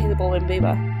and Hailey Baldwin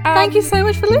Bieber. Thank you so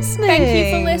much for listening. Thank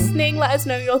you for listening. Let us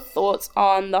know your thoughts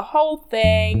on the whole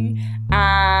thing.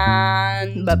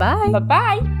 And bye-bye.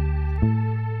 Bye-bye.